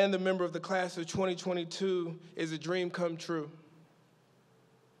and the member of the class of 2022 is a dream come true.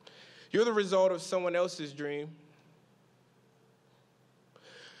 You're the result of someone else's dream.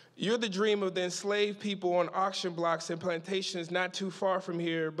 You're the dream of the enslaved people on auction blocks and plantations not too far from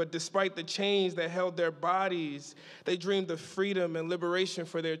here, but despite the chains that held their bodies, they dreamed of freedom and liberation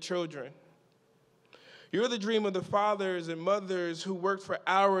for their children. You're the dream of the fathers and mothers who worked for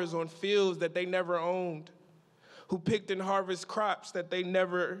hours on fields that they never owned, who picked and harvested crops that they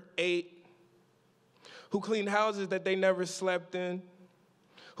never ate, who cleaned houses that they never slept in,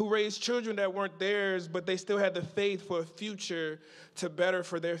 who raised children that weren't theirs, but they still had the faith for a future to better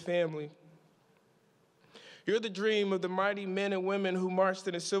for their family. You're the dream of the mighty men and women who marched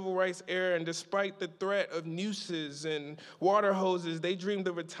in the civil rights era, and despite the threat of nooses and water hoses, they dreamed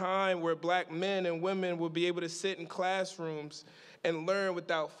of a time where black men and women would be able to sit in classrooms and learn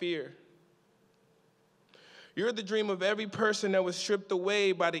without fear. You're the dream of every person that was stripped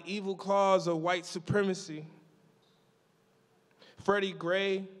away by the evil claws of white supremacy. Freddie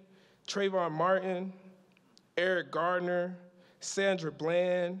Gray, Trayvon Martin, Eric Gardner, Sandra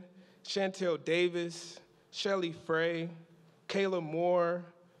Bland, Chantel Davis, Shelley Frey, Kayla Moore,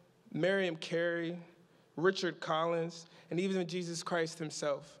 Miriam Carey, Richard Collins, and even Jesus Christ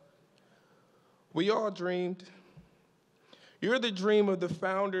himself. We all dreamed. You're the dream of the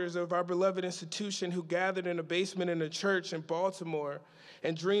founders of our beloved institution who gathered in a basement in a church in Baltimore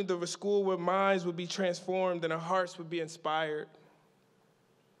and dreamed of a school where minds would be transformed and our hearts would be inspired.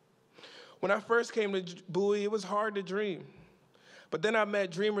 When I first came to Bowie, it was hard to dream. But then I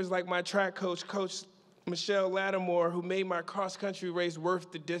met dreamers like my track coach, Coach Michelle Lattimore, who made my cross-country race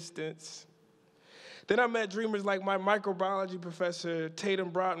worth the distance. Then I met dreamers like my microbiology professor,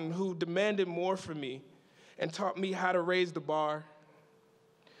 Tatum Broughton, who demanded more from me and taught me how to raise the bar.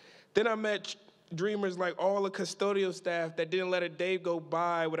 Then I met dreamers like all the custodial staff that didn't let a day go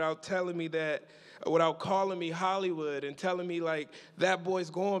by without telling me that, without calling me Hollywood and telling me like, that boy's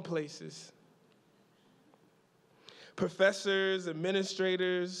going places. Professors,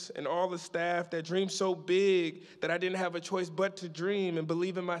 administrators, and all the staff that dreamed so big that I didn't have a choice but to dream and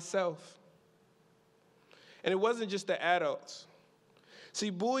believe in myself. And it wasn't just the adults. See,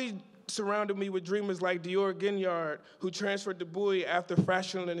 Bowie surrounded me with dreamers like Dior Ginyard, who transferred to Bowie after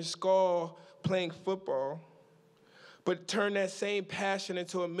fracturing his skull playing football, but turned that same passion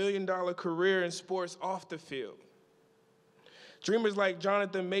into a $1 million career in sports off the field. Dreamers like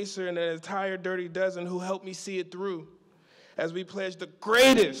Jonathan Macer and an entire Dirty Dozen who helped me see it through as we pledged the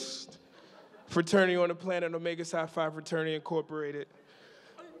greatest fraternity on the planet, Omega Psi Phi Fraternity Incorporated,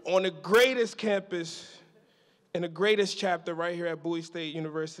 on the greatest campus in the greatest chapter right here at Bowie State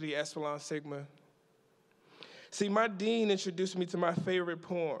University, Epsilon Sigma. See, my dean introduced me to my favorite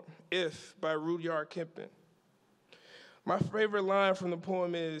poem, If, by Rudyard Kipling. My favorite line from the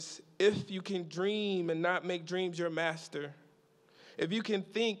poem is, if you can dream and not make dreams your master, if you can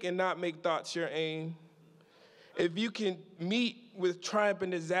think and not make thoughts your aim, if you can meet with triumph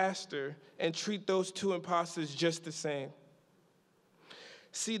and disaster and treat those two imposters just the same.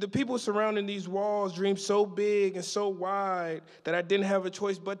 See, the people surrounding these walls dreamed so big and so wide that I didn't have a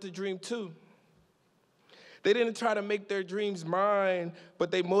choice but to dream too. They didn't try to make their dreams mine,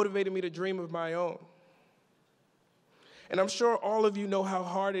 but they motivated me to dream of my own. And I'm sure all of you know how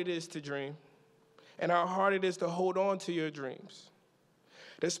hard it is to dream and how hard it is to hold on to your dreams.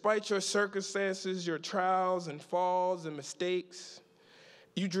 Despite your circumstances, your trials and falls and mistakes,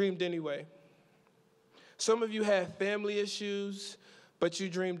 you dreamed anyway. Some of you had family issues, but you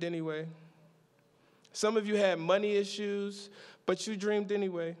dreamed anyway. Some of you had money issues, but you dreamed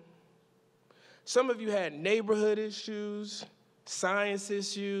anyway. Some of you had neighborhood issues, science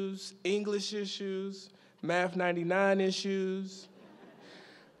issues, English issues, Math 99 issues,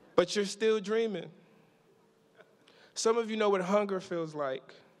 but you're still dreaming. Some of you know what hunger feels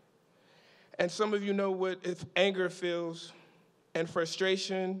like, and some of you know what anger feels, and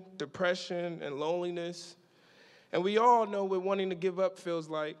frustration, depression, and loneliness. And we all know what wanting to give up feels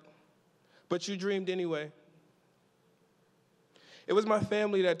like, but you dreamed anyway. It was my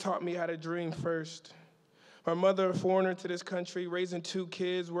family that taught me how to dream first. My mother, a foreigner to this country, raising 2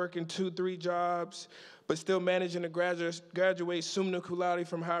 kids, working 2-3 jobs, but still managing to graduate summa cum laude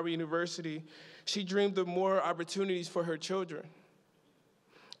from Howard University. She dreamed of more opportunities for her children.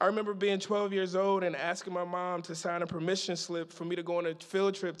 I remember being 12 years old and asking my mom to sign a permission slip for me to go on a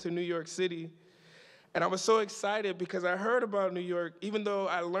field trip to New York City. And I was so excited because I heard about New York, even though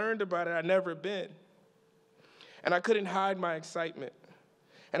I learned about it, I'd never been. And I couldn't hide my excitement.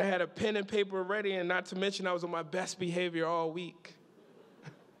 And I had a pen and paper ready, and not to mention I was on my best behavior all week.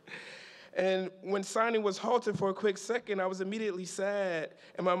 And when signing was halted for a quick second, I was immediately sad.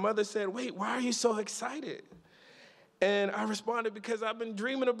 And my mother said, wait, why are you so excited? And I responded, because I've been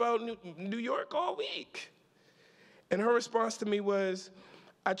dreaming about New York all week. And her response to me was,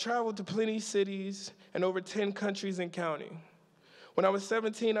 I traveled to plenty cities and over 10 countries and counting. When I was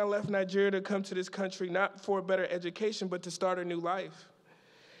 17, I left Nigeria to come to this country, not for a better education, but to start a new life.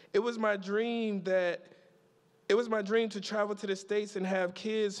 It was my dream to travel to the States and have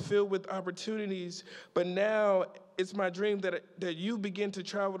kids filled with opportunities, but now it's my dream that you begin to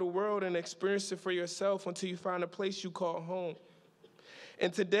travel the world and experience it for yourself until you find a place you call home.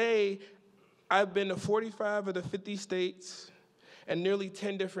 And today, I've been to 45 of the 50 states and nearly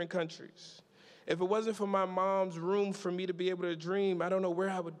 10 different countries. If it wasn't for my mom's room for me to be able to dream, I don't know where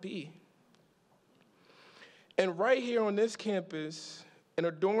I would be. And right here on this campus, in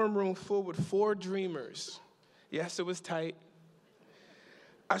a dorm room full with 4 dreamers, yes, it was tight,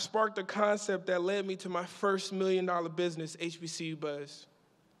 I sparked a concept that led me to my first $1 million business, HBCU Buzz.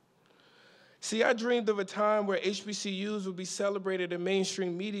 See, I dreamed of a time where HBCUs would be celebrated in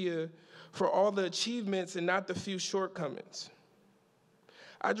mainstream media for all the achievements and not the few shortcomings.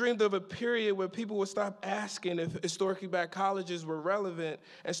 I dreamed of a period where people would stop asking if historically black colleges were relevant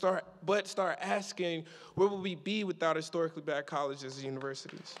and start asking, where would we be without historically black colleges and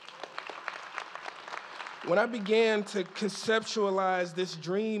universities? When I began to conceptualize this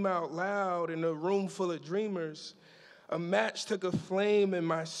dream out loud in a room full of dreamers, A match took a flame in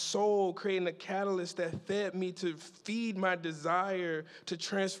my soul, creating a catalyst that fed me to feed my desire to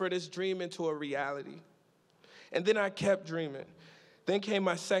transfer this dream into a reality. And then I kept dreaming. Then came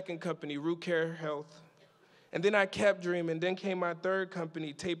my second company, Root Care Health. And then I kept dreaming. Then came my third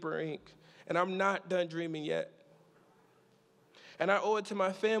company, Taper Inc. And I'm not done dreaming yet. And I owe it to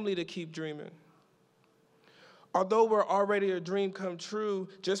my family to keep dreaming. Although we're already a dream come true,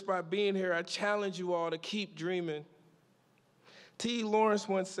 just by being here, I challenge you all to keep dreaming. T. Lawrence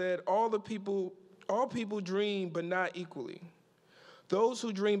once said, all people dream, but not equally. Those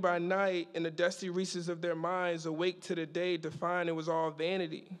who dream by night in the dusty recesses of their minds awake to the day to find it was all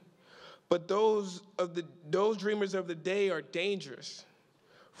vanity. But those dreamers of the day are dangerous,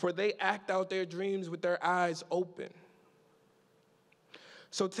 for they act out their dreams with their eyes open.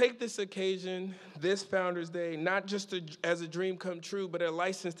 So take this occasion, this Founders Day, not just as a dream come true, but a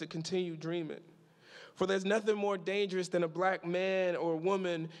license to continue dreaming. For there's nothing more dangerous than a black man or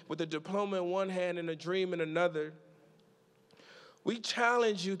woman with a diploma in one hand and a dream in another. We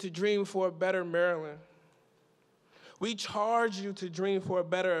challenge you to dream for a better Maryland. We charge you to dream for a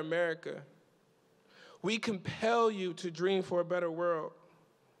better America. We compel you to dream for a better world.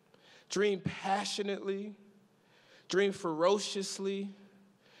 Dream passionately, dream ferociously,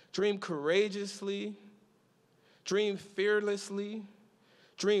 dream courageously, dream fearlessly,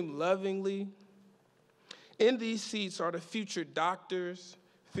 dream lovingly. In these seats are the future doctors,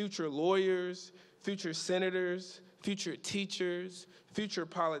 future lawyers, future senators, future teachers, future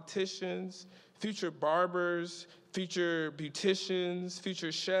politicians, future barbers, future beauticians,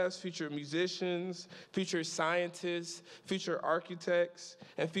 future chefs, future musicians, future scientists, future architects,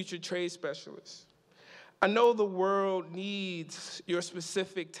 and future trade specialists. I know the world needs your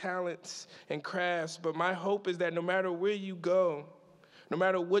specific talents and crafts, but my hope is that no matter where you go, no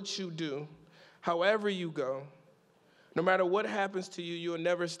matter what you do, however you go, no matter what happens to you, you'll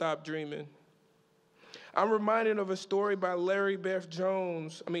never stop dreaming. I'm reminded of a story by I'm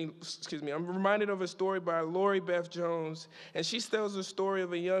reminded of a story by Lori Beth Jones, and she tells the story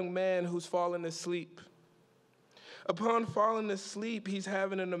of a young man who's fallen asleep. Upon falling asleep, he's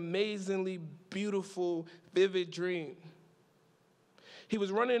having an amazingly beautiful, vivid dream. He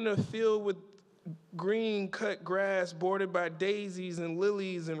was running in a field with green cut grass bordered by daisies and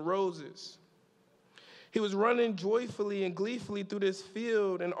lilies and roses. He was running joyfully and gleefully through this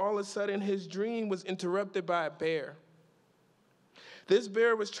field, and all of a sudden his dream was interrupted by a bear. This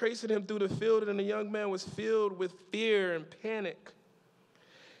bear was tracing him through the field, and the young man was filled with fear and panic.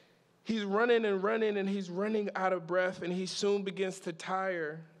 He's running and running, and he's running out of breath, and he soon begins to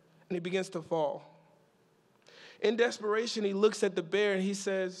tire, and he begins to fall. In desperation, he looks at the bear, and he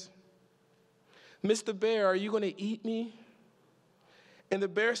says, "Mr. Bear, are you going to eat me?" And the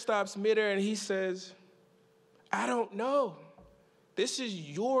bear stops midair, and he says, "I don't know. This is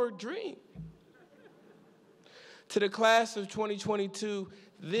your dream." To the class of 2022,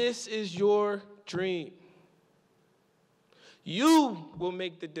 this is your dream. You will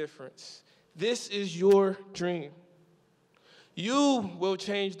make the difference. This is your dream. You will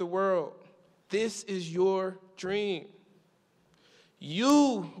change the world. This is your dream.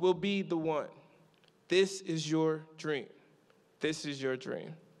 You will be the one. This is your dream. This is your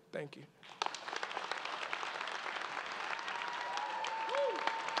dream. Thank you.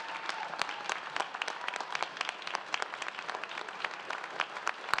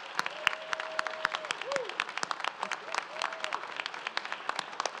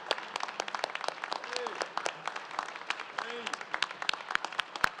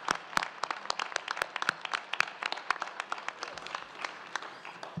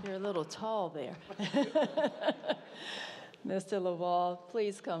 You're a little tall there. Mr. Lawal,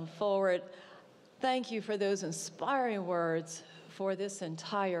 please come forward. Thank you for those inspiring words for this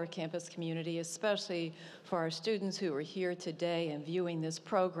entire campus community, especially for our students who are here today and viewing this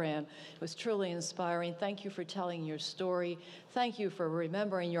program. It was truly inspiring. Thank you for telling your story. Thank you for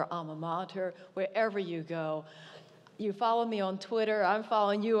remembering your alma mater wherever you go. You follow me on Twitter, I'm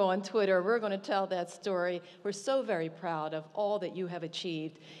following you on Twitter. We're going to tell that story. We're so very proud of all that you have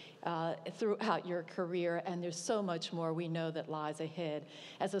achieved throughout your career, and there's so much more we know that lies ahead.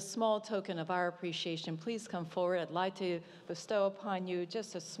 As a small token of our appreciation, please come forward. I'd like to bestow upon you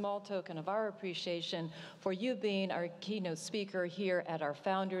just a small token of our appreciation for you being our keynote speaker here at our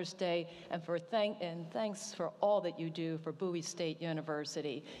Founders Day, and thanks for all that you do for Bowie State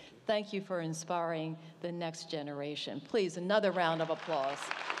University. Thank you for inspiring the next generation. Please, another round of applause.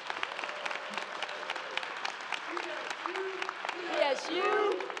 Yes,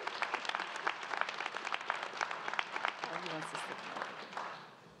 you.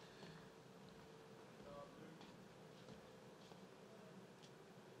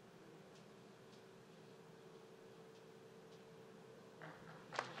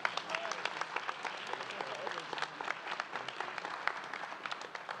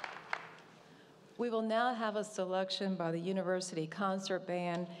 We will now have a selection by the University Concert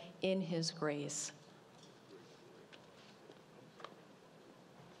Band, In His Grace.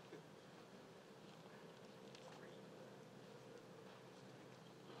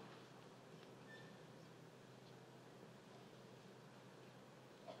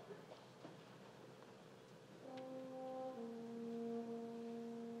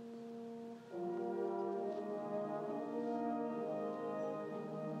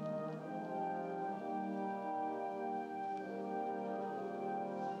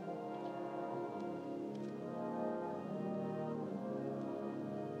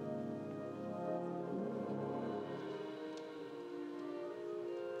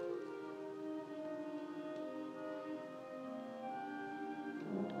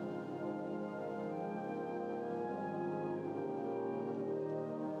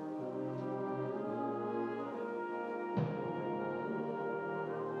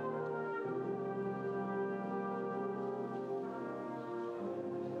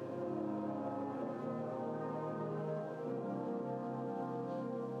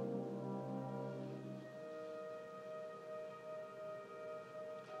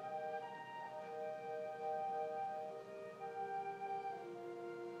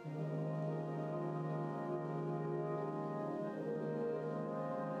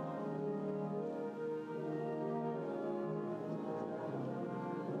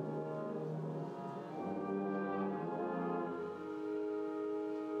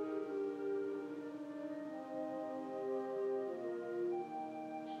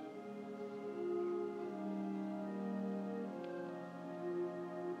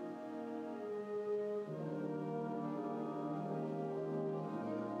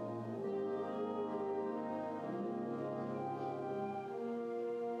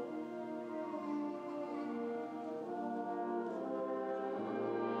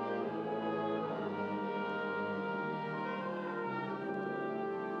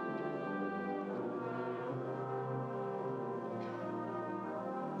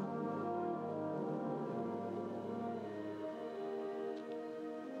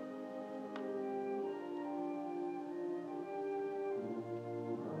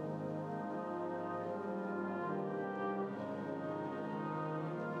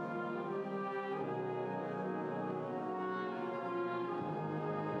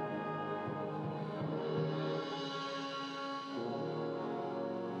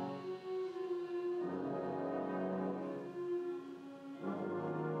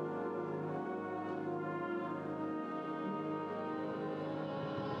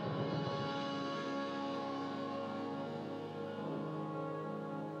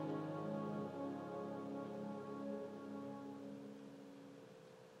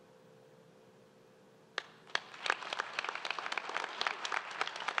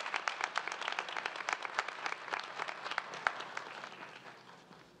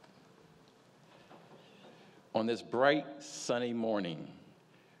 On this bright, sunny morning,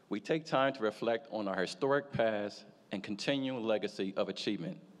 we take time to reflect on our historic past and continuing legacy of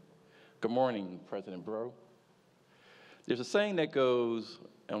achievement. Good morning, President Bro. There's a saying that goes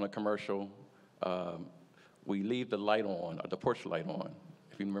on a commercial, we leave the light on, or the porch light on,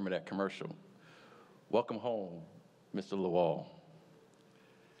 if you remember that commercial. Welcome home, Mr. Lawal.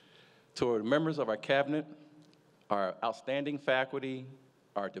 To the members of our cabinet, our outstanding faculty,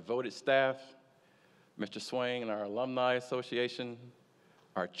 our devoted staff, Mr. Swain and our Alumni Association,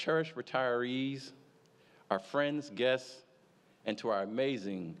 our cherished retirees, our friends, guests, and to our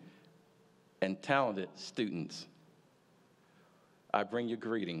amazing and talented students, I bring you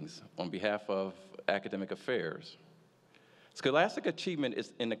greetings on behalf of Academic Affairs. Scholastic achievement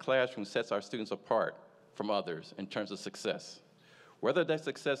is in the classroom sets our students apart from others in terms of success, whether that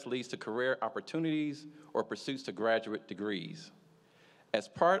success leads to career opportunities or pursuits to graduate degrees. As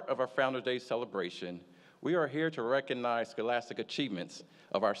part of our Founders Day celebration, we are here to recognize scholastic achievements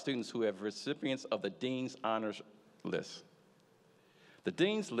of our students who have recipients of the Dean's Honors List. The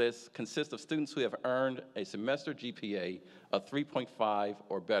Dean's List consists of students who have earned a semester GPA of 3.5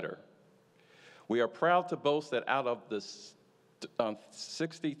 or better. We are proud to boast that out of the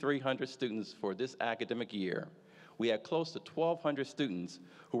 6,300 students for this academic year, we had close to 1,200 students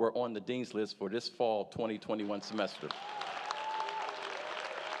who were on the Dean's List for this fall 2021 semester.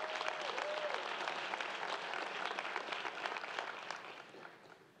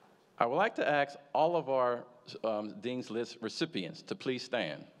 I would like to ask all of our Dean's List recipients to please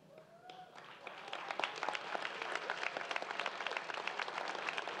stand.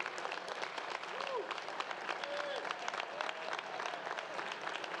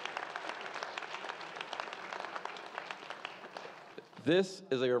 This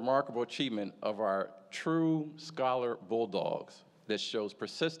is a remarkable achievement of our true scholar bulldogs that shows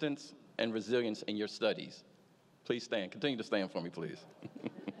persistence and resilience in your studies. Please stand. Continue to stand for me, please.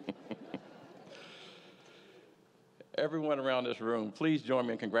 Everyone around this room, please join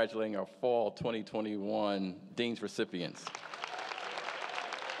me in congratulating our Fall 2021 Dean's recipients.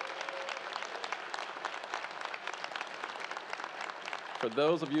 For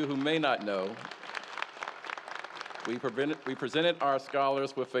those of you who may not know, we presented our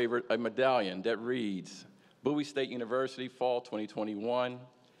scholars with a medallion that reads, Bowie State University Fall 2021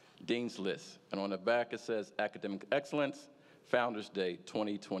 Dean's List. And on the back it says Academic Excellence, Founders Day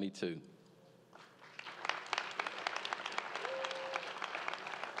 2022.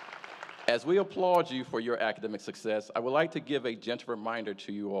 As we applaud you for your academic success, I would like to give a gentle reminder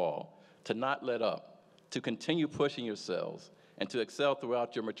to you all to not let up, to continue pushing yourselves, and to excel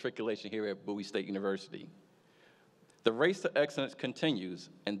throughout your matriculation here at Bowie State University. The race to excellence continues,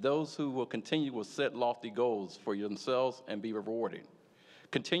 and those who will continue will set lofty goals for themselves and be rewarded.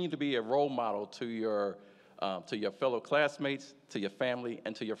 Continue to be a role model to your fellow classmates, to your family,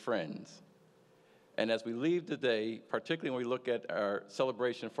 and to your friends. And as we leave today, particularly when we look at our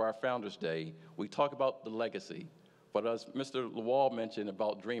celebration for our Founders Day, we talk about the legacy. But as Mr. Lawal mentioned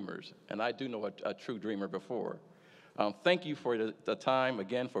about dreamers, and I do know a true dreamer before. Thank you for the time,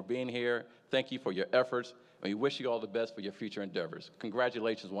 again, for being here. Thank you for your efforts, and we wish you all the best for your future endeavors.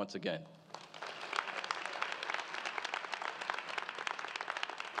 Congratulations once again.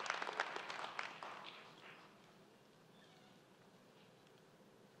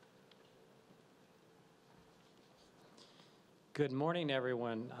 Good morning,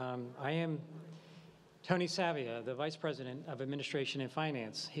 everyone. I am Tony Savia, the Vice President of Administration and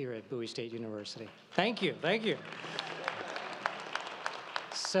Finance here at Bowie State University. Thank you, thank you.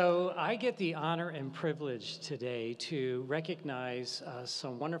 So I get the honor and privilege today to recognize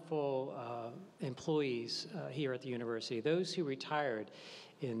some wonderful employees here at the university, those who retired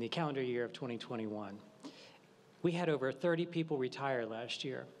in the calendar year of 2021. We had over 30 people retire last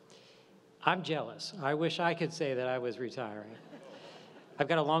year. I'm jealous. I wish I could say that I was retiring. I've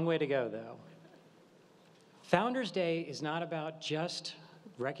got a long way to go, though. Founders Day is not about just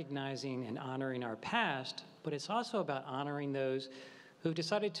recognizing and honoring our past, but it's also about honoring those who've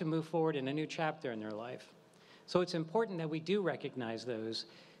decided to move forward in a new chapter in their life. So it's important that we do recognize those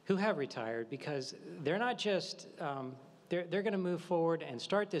who have retired, because they're not just, they're going to move forward and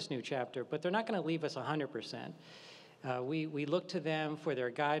start this new chapter, but they're not going to leave us 100%. We look to them for their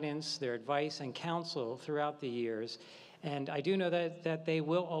guidance, their advice, and counsel throughout the years, and I do know that they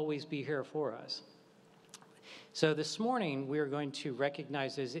will always be here for us. So this morning, we are going to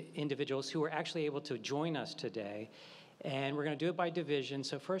recognize those individuals who were actually able to join us today, and we're going to do it by division.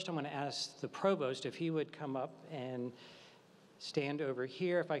 So first, I'm going to ask the provost if he would come up and stand over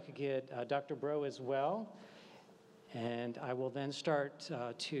here. If I could get Dr. Bro as well. And I will then start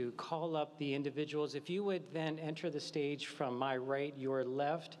to call up the individuals. If you would then enter the stage from my right, your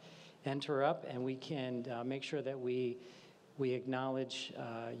left, enter up, and we can make sure that we acknowledge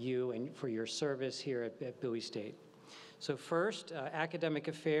you and for your service here at Bowie State. So first, Academic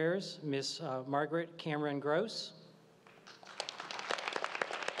Affairs, Miss Margaret Cameron Gross.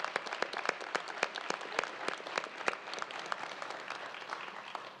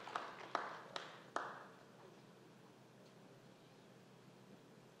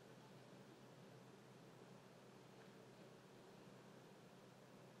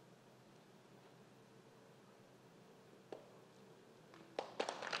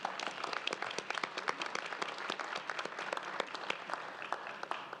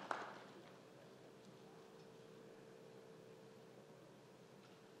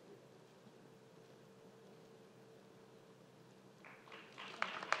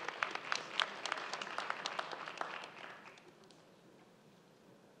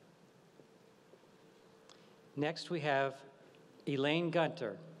 Next, we have Elaine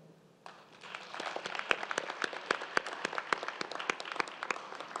Gunter.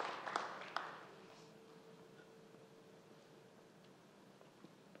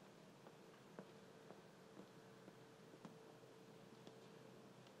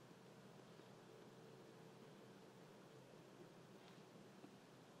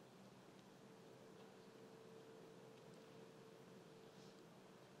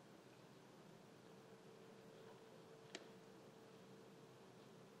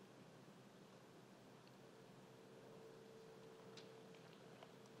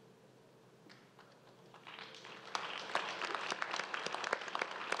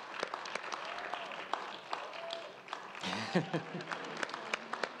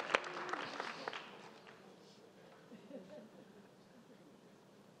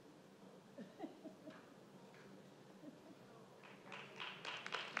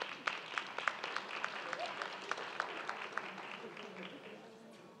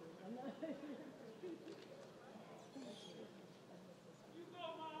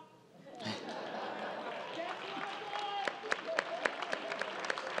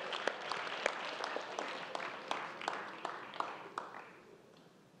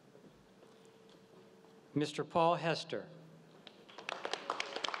 Mr. Paul Hester.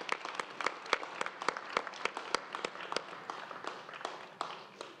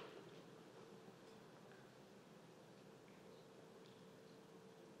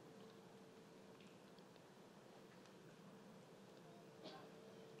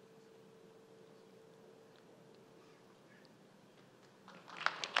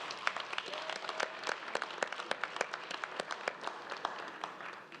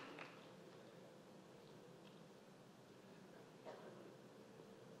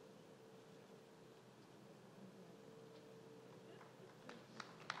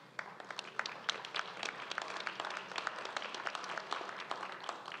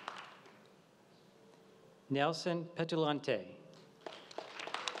 Nelson Petulante.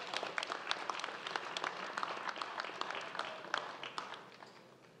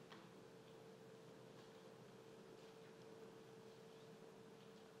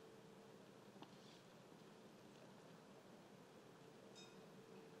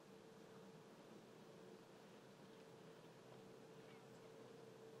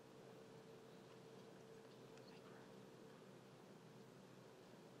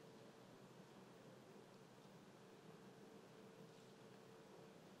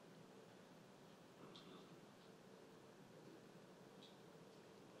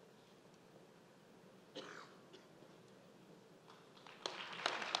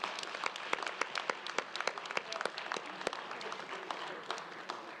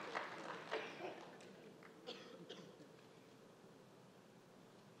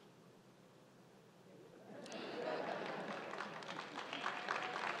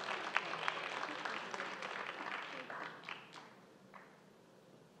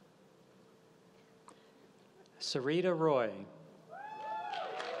 Sarita Roy.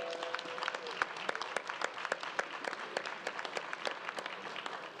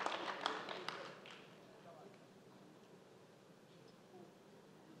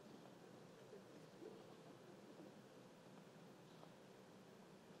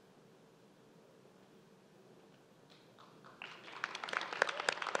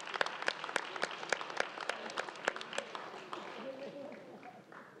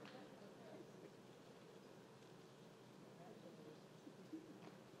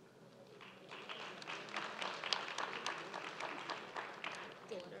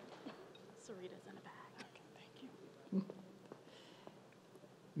 Sarita's in the back. Okay, thank you.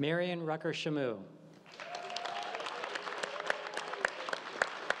 Marion Rucker Shamu.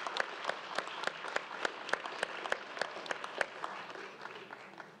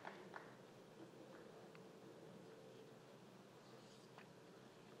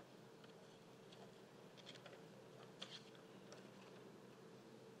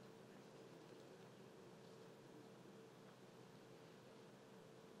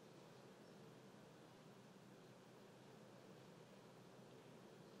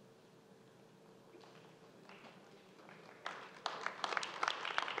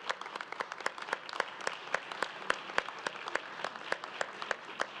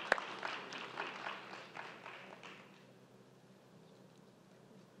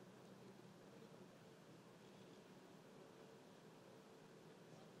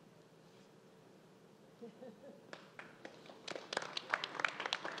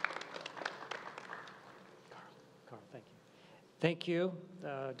 Carl, thank you. Thank you,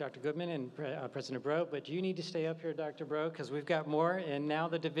 Dr. Goodman and President Bro, but you need to stay up here, Dr. Bro, because we've got more, and now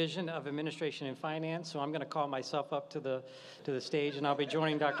the Division of Administration and Finance, so I'm going to call myself up to the stage, and I'll be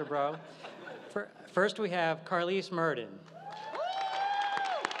joining Dr. Bro. First, we have Carlise Murden.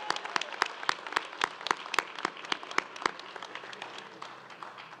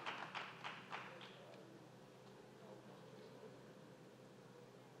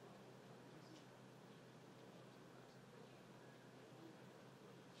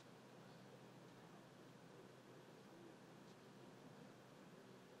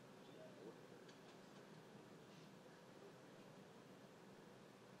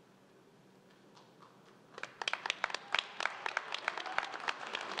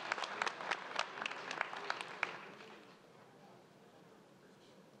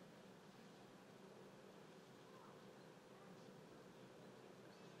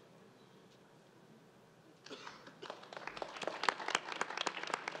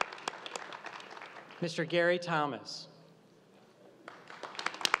 Mr. Gary Thomas.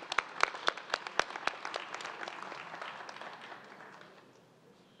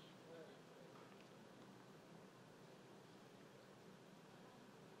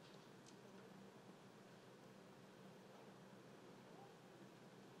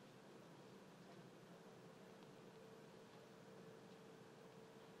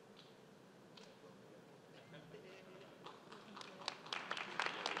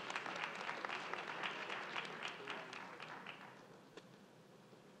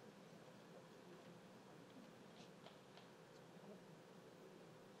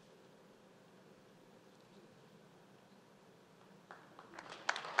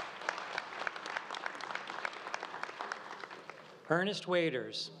 Ernest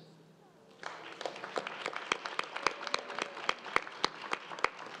Waiters.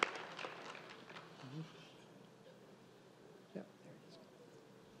 Yep, there it is.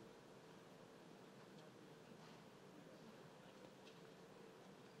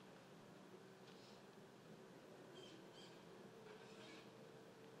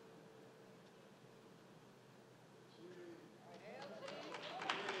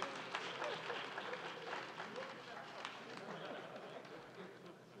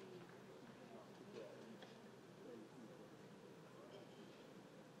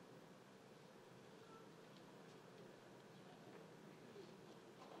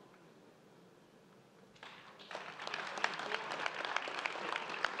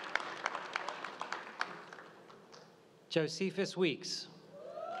 Josephus Weeks.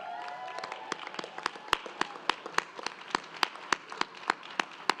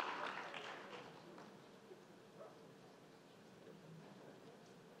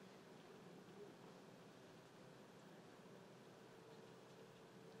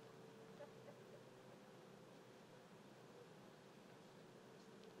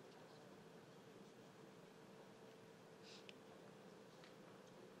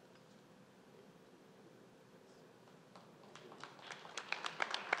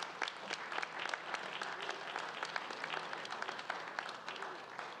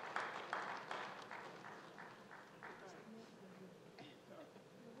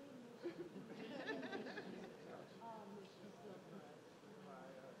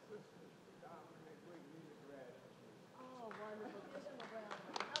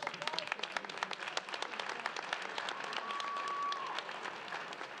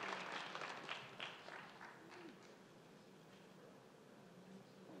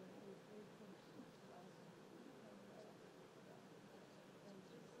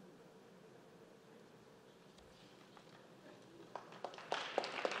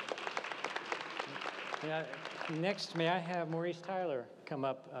 Next, may I have Maurice Tyler come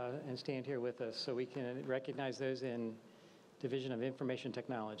up and stand here with us so we can recognize those in Division of Information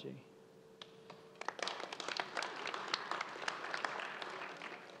Technology.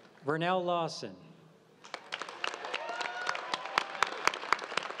 Vernell Lawson.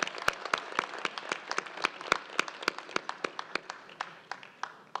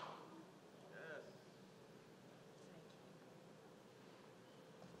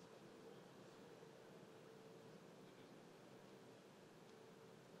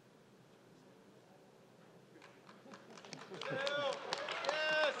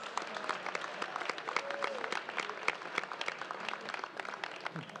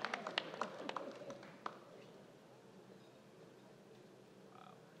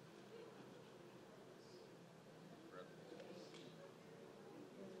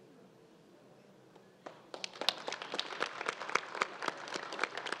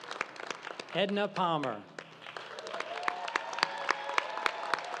 Edna Palmer.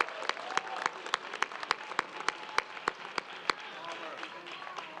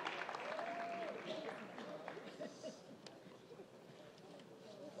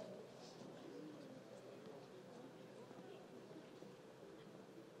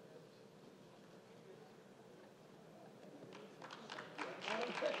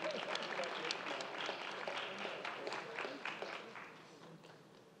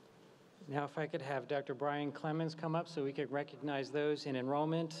 Now, if I could have Dr. Brian Clemens come up so we could recognize those in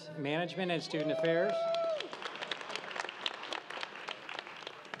enrollment, management, and student affairs.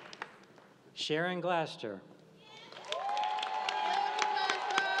 Sharon Glaster.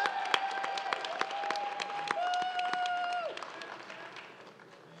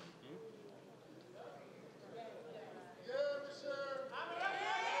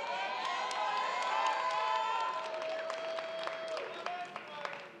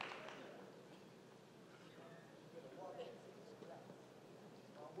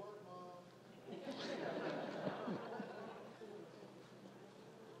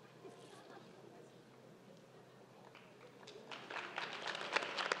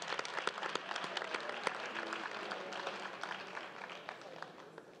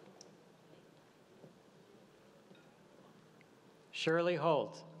 Shirley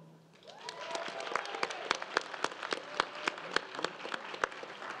Holt.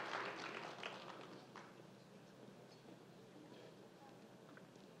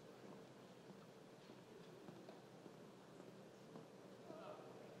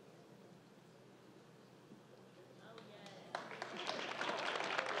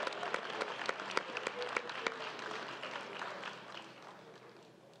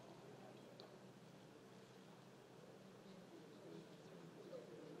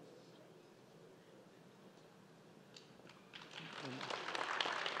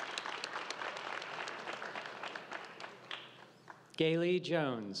 Gailey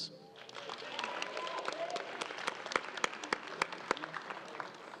Jones.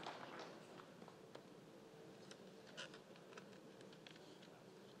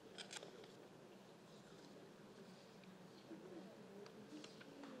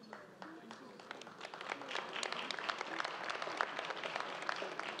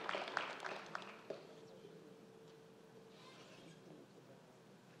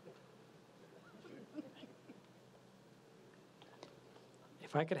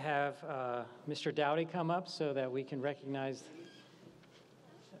 If I could have Mr. Dowdy come up so that we can recognize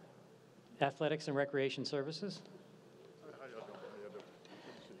Athletics and Recreation Services.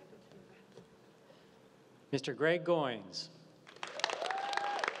 Mr. Greg Goins.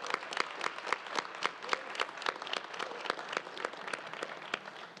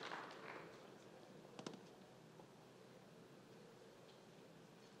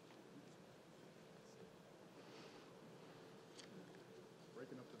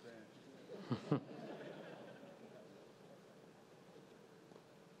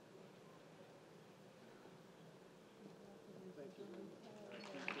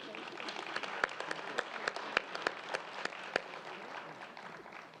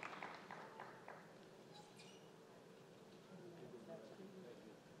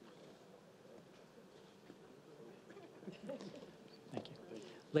 Thank you.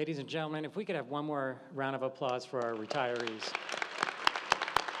 Ladies and gentlemen, if we could have one more round of applause for our retirees.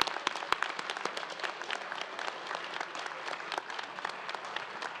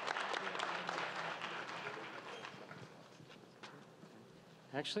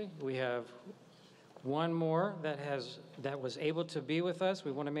 Actually, we have one more that was able to be with us.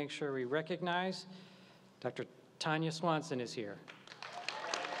 We want to make sure we recognize. Dr. Tanya Swanson is here.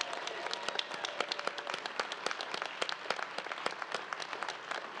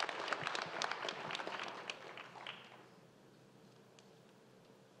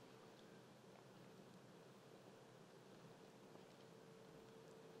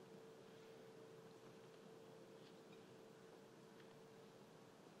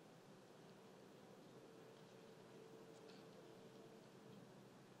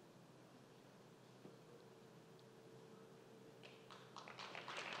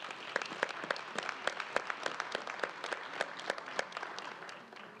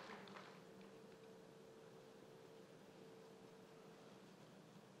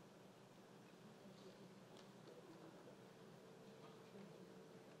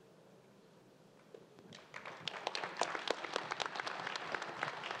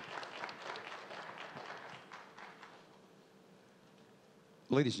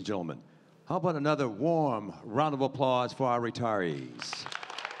 Ladies and gentlemen, how about another warm round of applause for our retirees?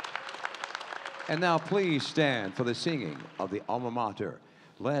 And now please stand for the singing of the alma mater,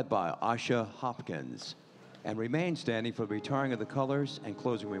 led by Asha Hopkins, and remain standing for the retiring of the colors and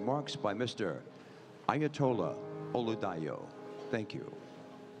closing remarks by Mr. Ayatollah Oludayo. Thank you.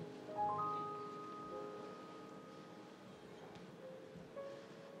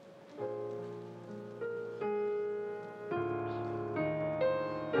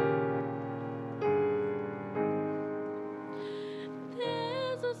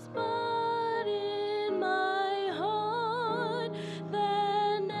 There's a spot in my heart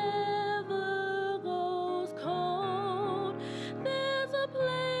that never goes cold. There's a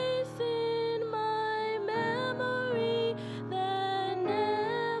place in my memory that never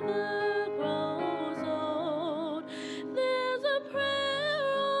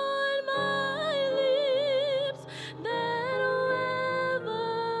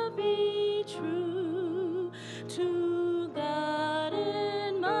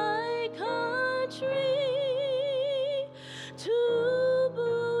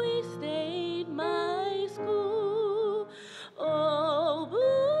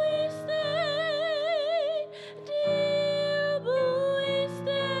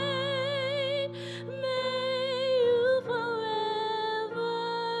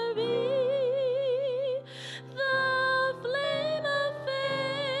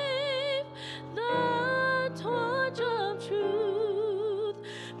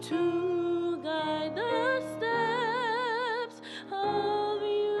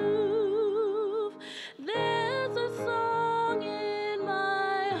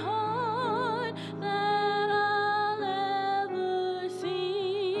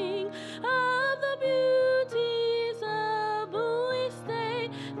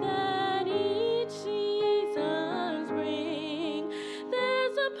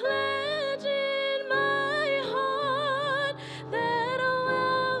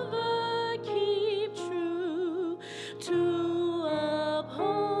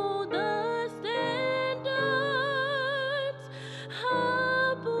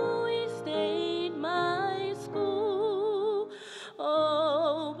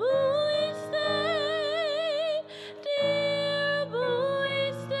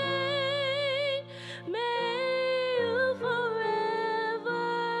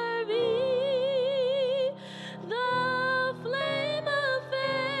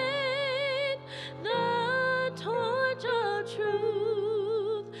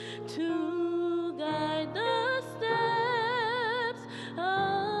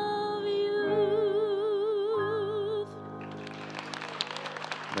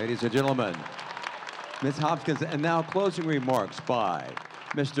Ladies and gentlemen, Ms. Hopkins, and now closing remarks by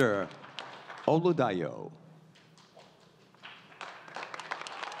Mr. Oludayo.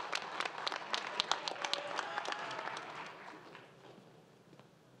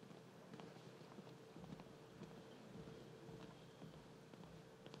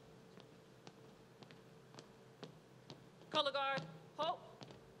 Color guard, hope.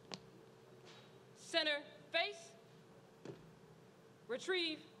 Center, face.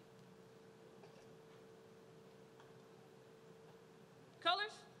 Retrieve.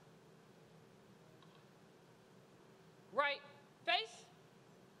 Colors. Right, face.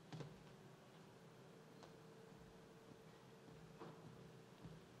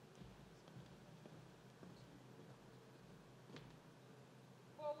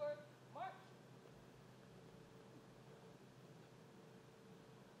 Forward, march.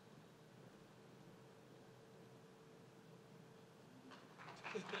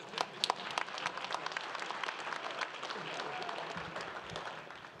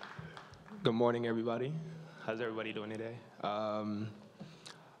 Good morning, everybody. How's everybody doing today?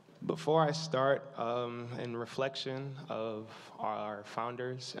 Before I start, in reflection of our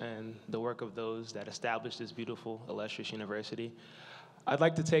founders and the work of those that established this beautiful, illustrious university, I'd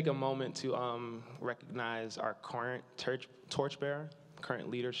like to take a moment to recognize our current torchbearer, current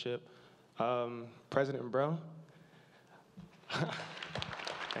leadership, President Bro.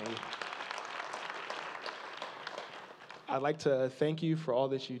 Thank you. I'd like to thank you for all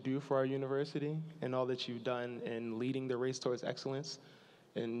that you do for our university and all that you've done in leading the race towards excellence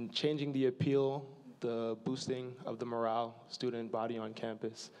and changing the appeal, the boosting of the morale student body on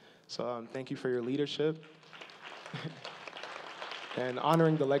campus. So thank you for your leadership and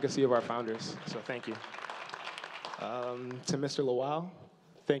honoring the legacy of our founders. So thank you. To Mr. Lawal,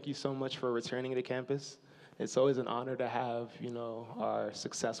 thank you so much for returning to campus. It's always an honor to have, our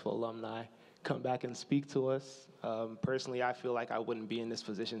successful alumni come back and speak to us. Personally, I feel like I wouldn't be in this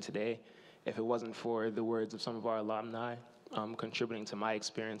position today if it wasn't for the words of some of our alumni contributing to my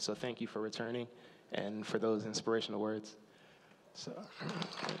experience. So thank you for returning and for those inspirational words. So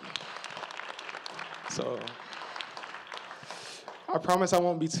I promise I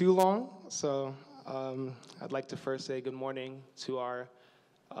won't be too long. So I'd like to first say good morning to our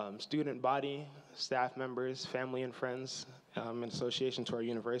student body, staff members, family and friends, in association to our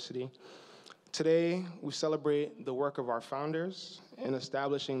university. Today, we celebrate the work of our founders in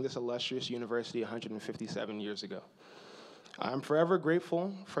establishing this illustrious university 157 years ago. I'm forever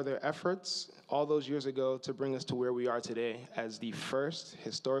grateful for their efforts all those years ago to bring us to where we are today as the first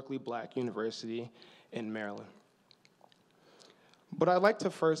historically Black university in Maryland. But I'd like to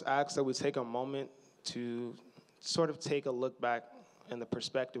first ask that we take a moment to sort of take a look back in the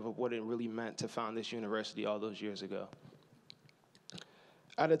perspective of what it really meant to found this university all those years ago.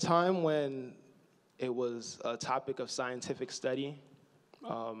 At a time when it was a topic of scientific study,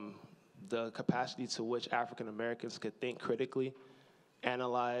 the capacity to which African Americans could think critically,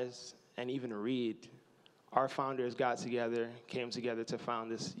 analyze, and even read, our founders came together to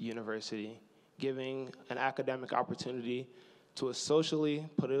found this university, giving an academic opportunity to a socially,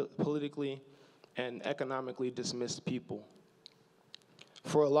 politically, and economically dismissed people.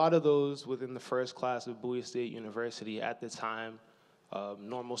 For a lot of those within the first class of Bowie State University at the time,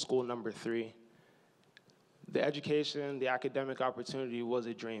 normal school number 3, the education, the academic opportunity was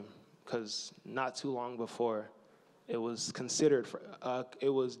a dream, because not too long before, it was it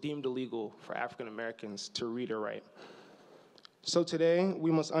was deemed illegal for African Americans to read or write. So today,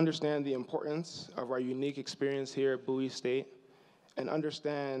 we must understand the importance of our unique experience here at Bowie State and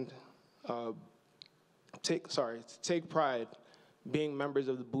understand, take pride being members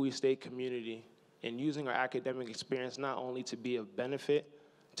of the Bowie State community and using our academic experience not only to be of benefit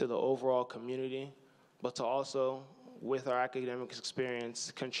to the overall community, but to also, with our academic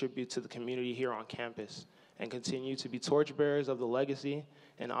experience, contribute to the community here on campus and continue to be torchbearers of the legacy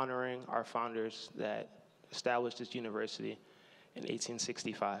and honoring our founders that established this university in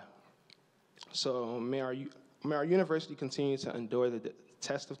 1865. So may our university continue to endure the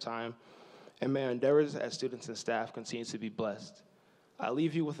test of time, and may our endeavors as students and staff continue to be blessed. I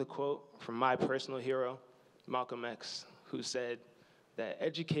leave you with a quote from my personal hero, Malcolm X, who said that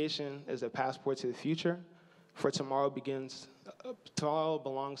education is a passport to the future, for tomorrow belongs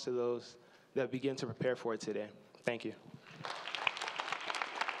to those that begin to prepare for it today. Thank you.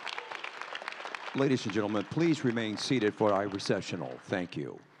 Ladies and gentlemen, please remain seated for our recessional. Thank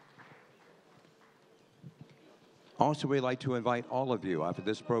you. Also, we'd like to invite all of you after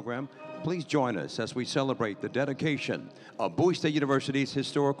this program, please join us as we celebrate the dedication of Bowie State University's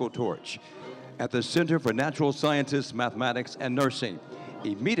historical torch at the Center for Natural Sciences, Mathematics, and Nursing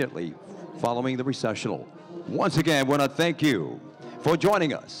immediately following the recessional. Once again, I want to thank you for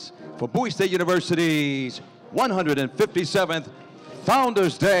joining us for Bowie State University's 157th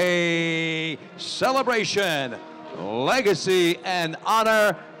Founders Day celebration. Legacy and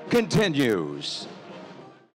honor continues.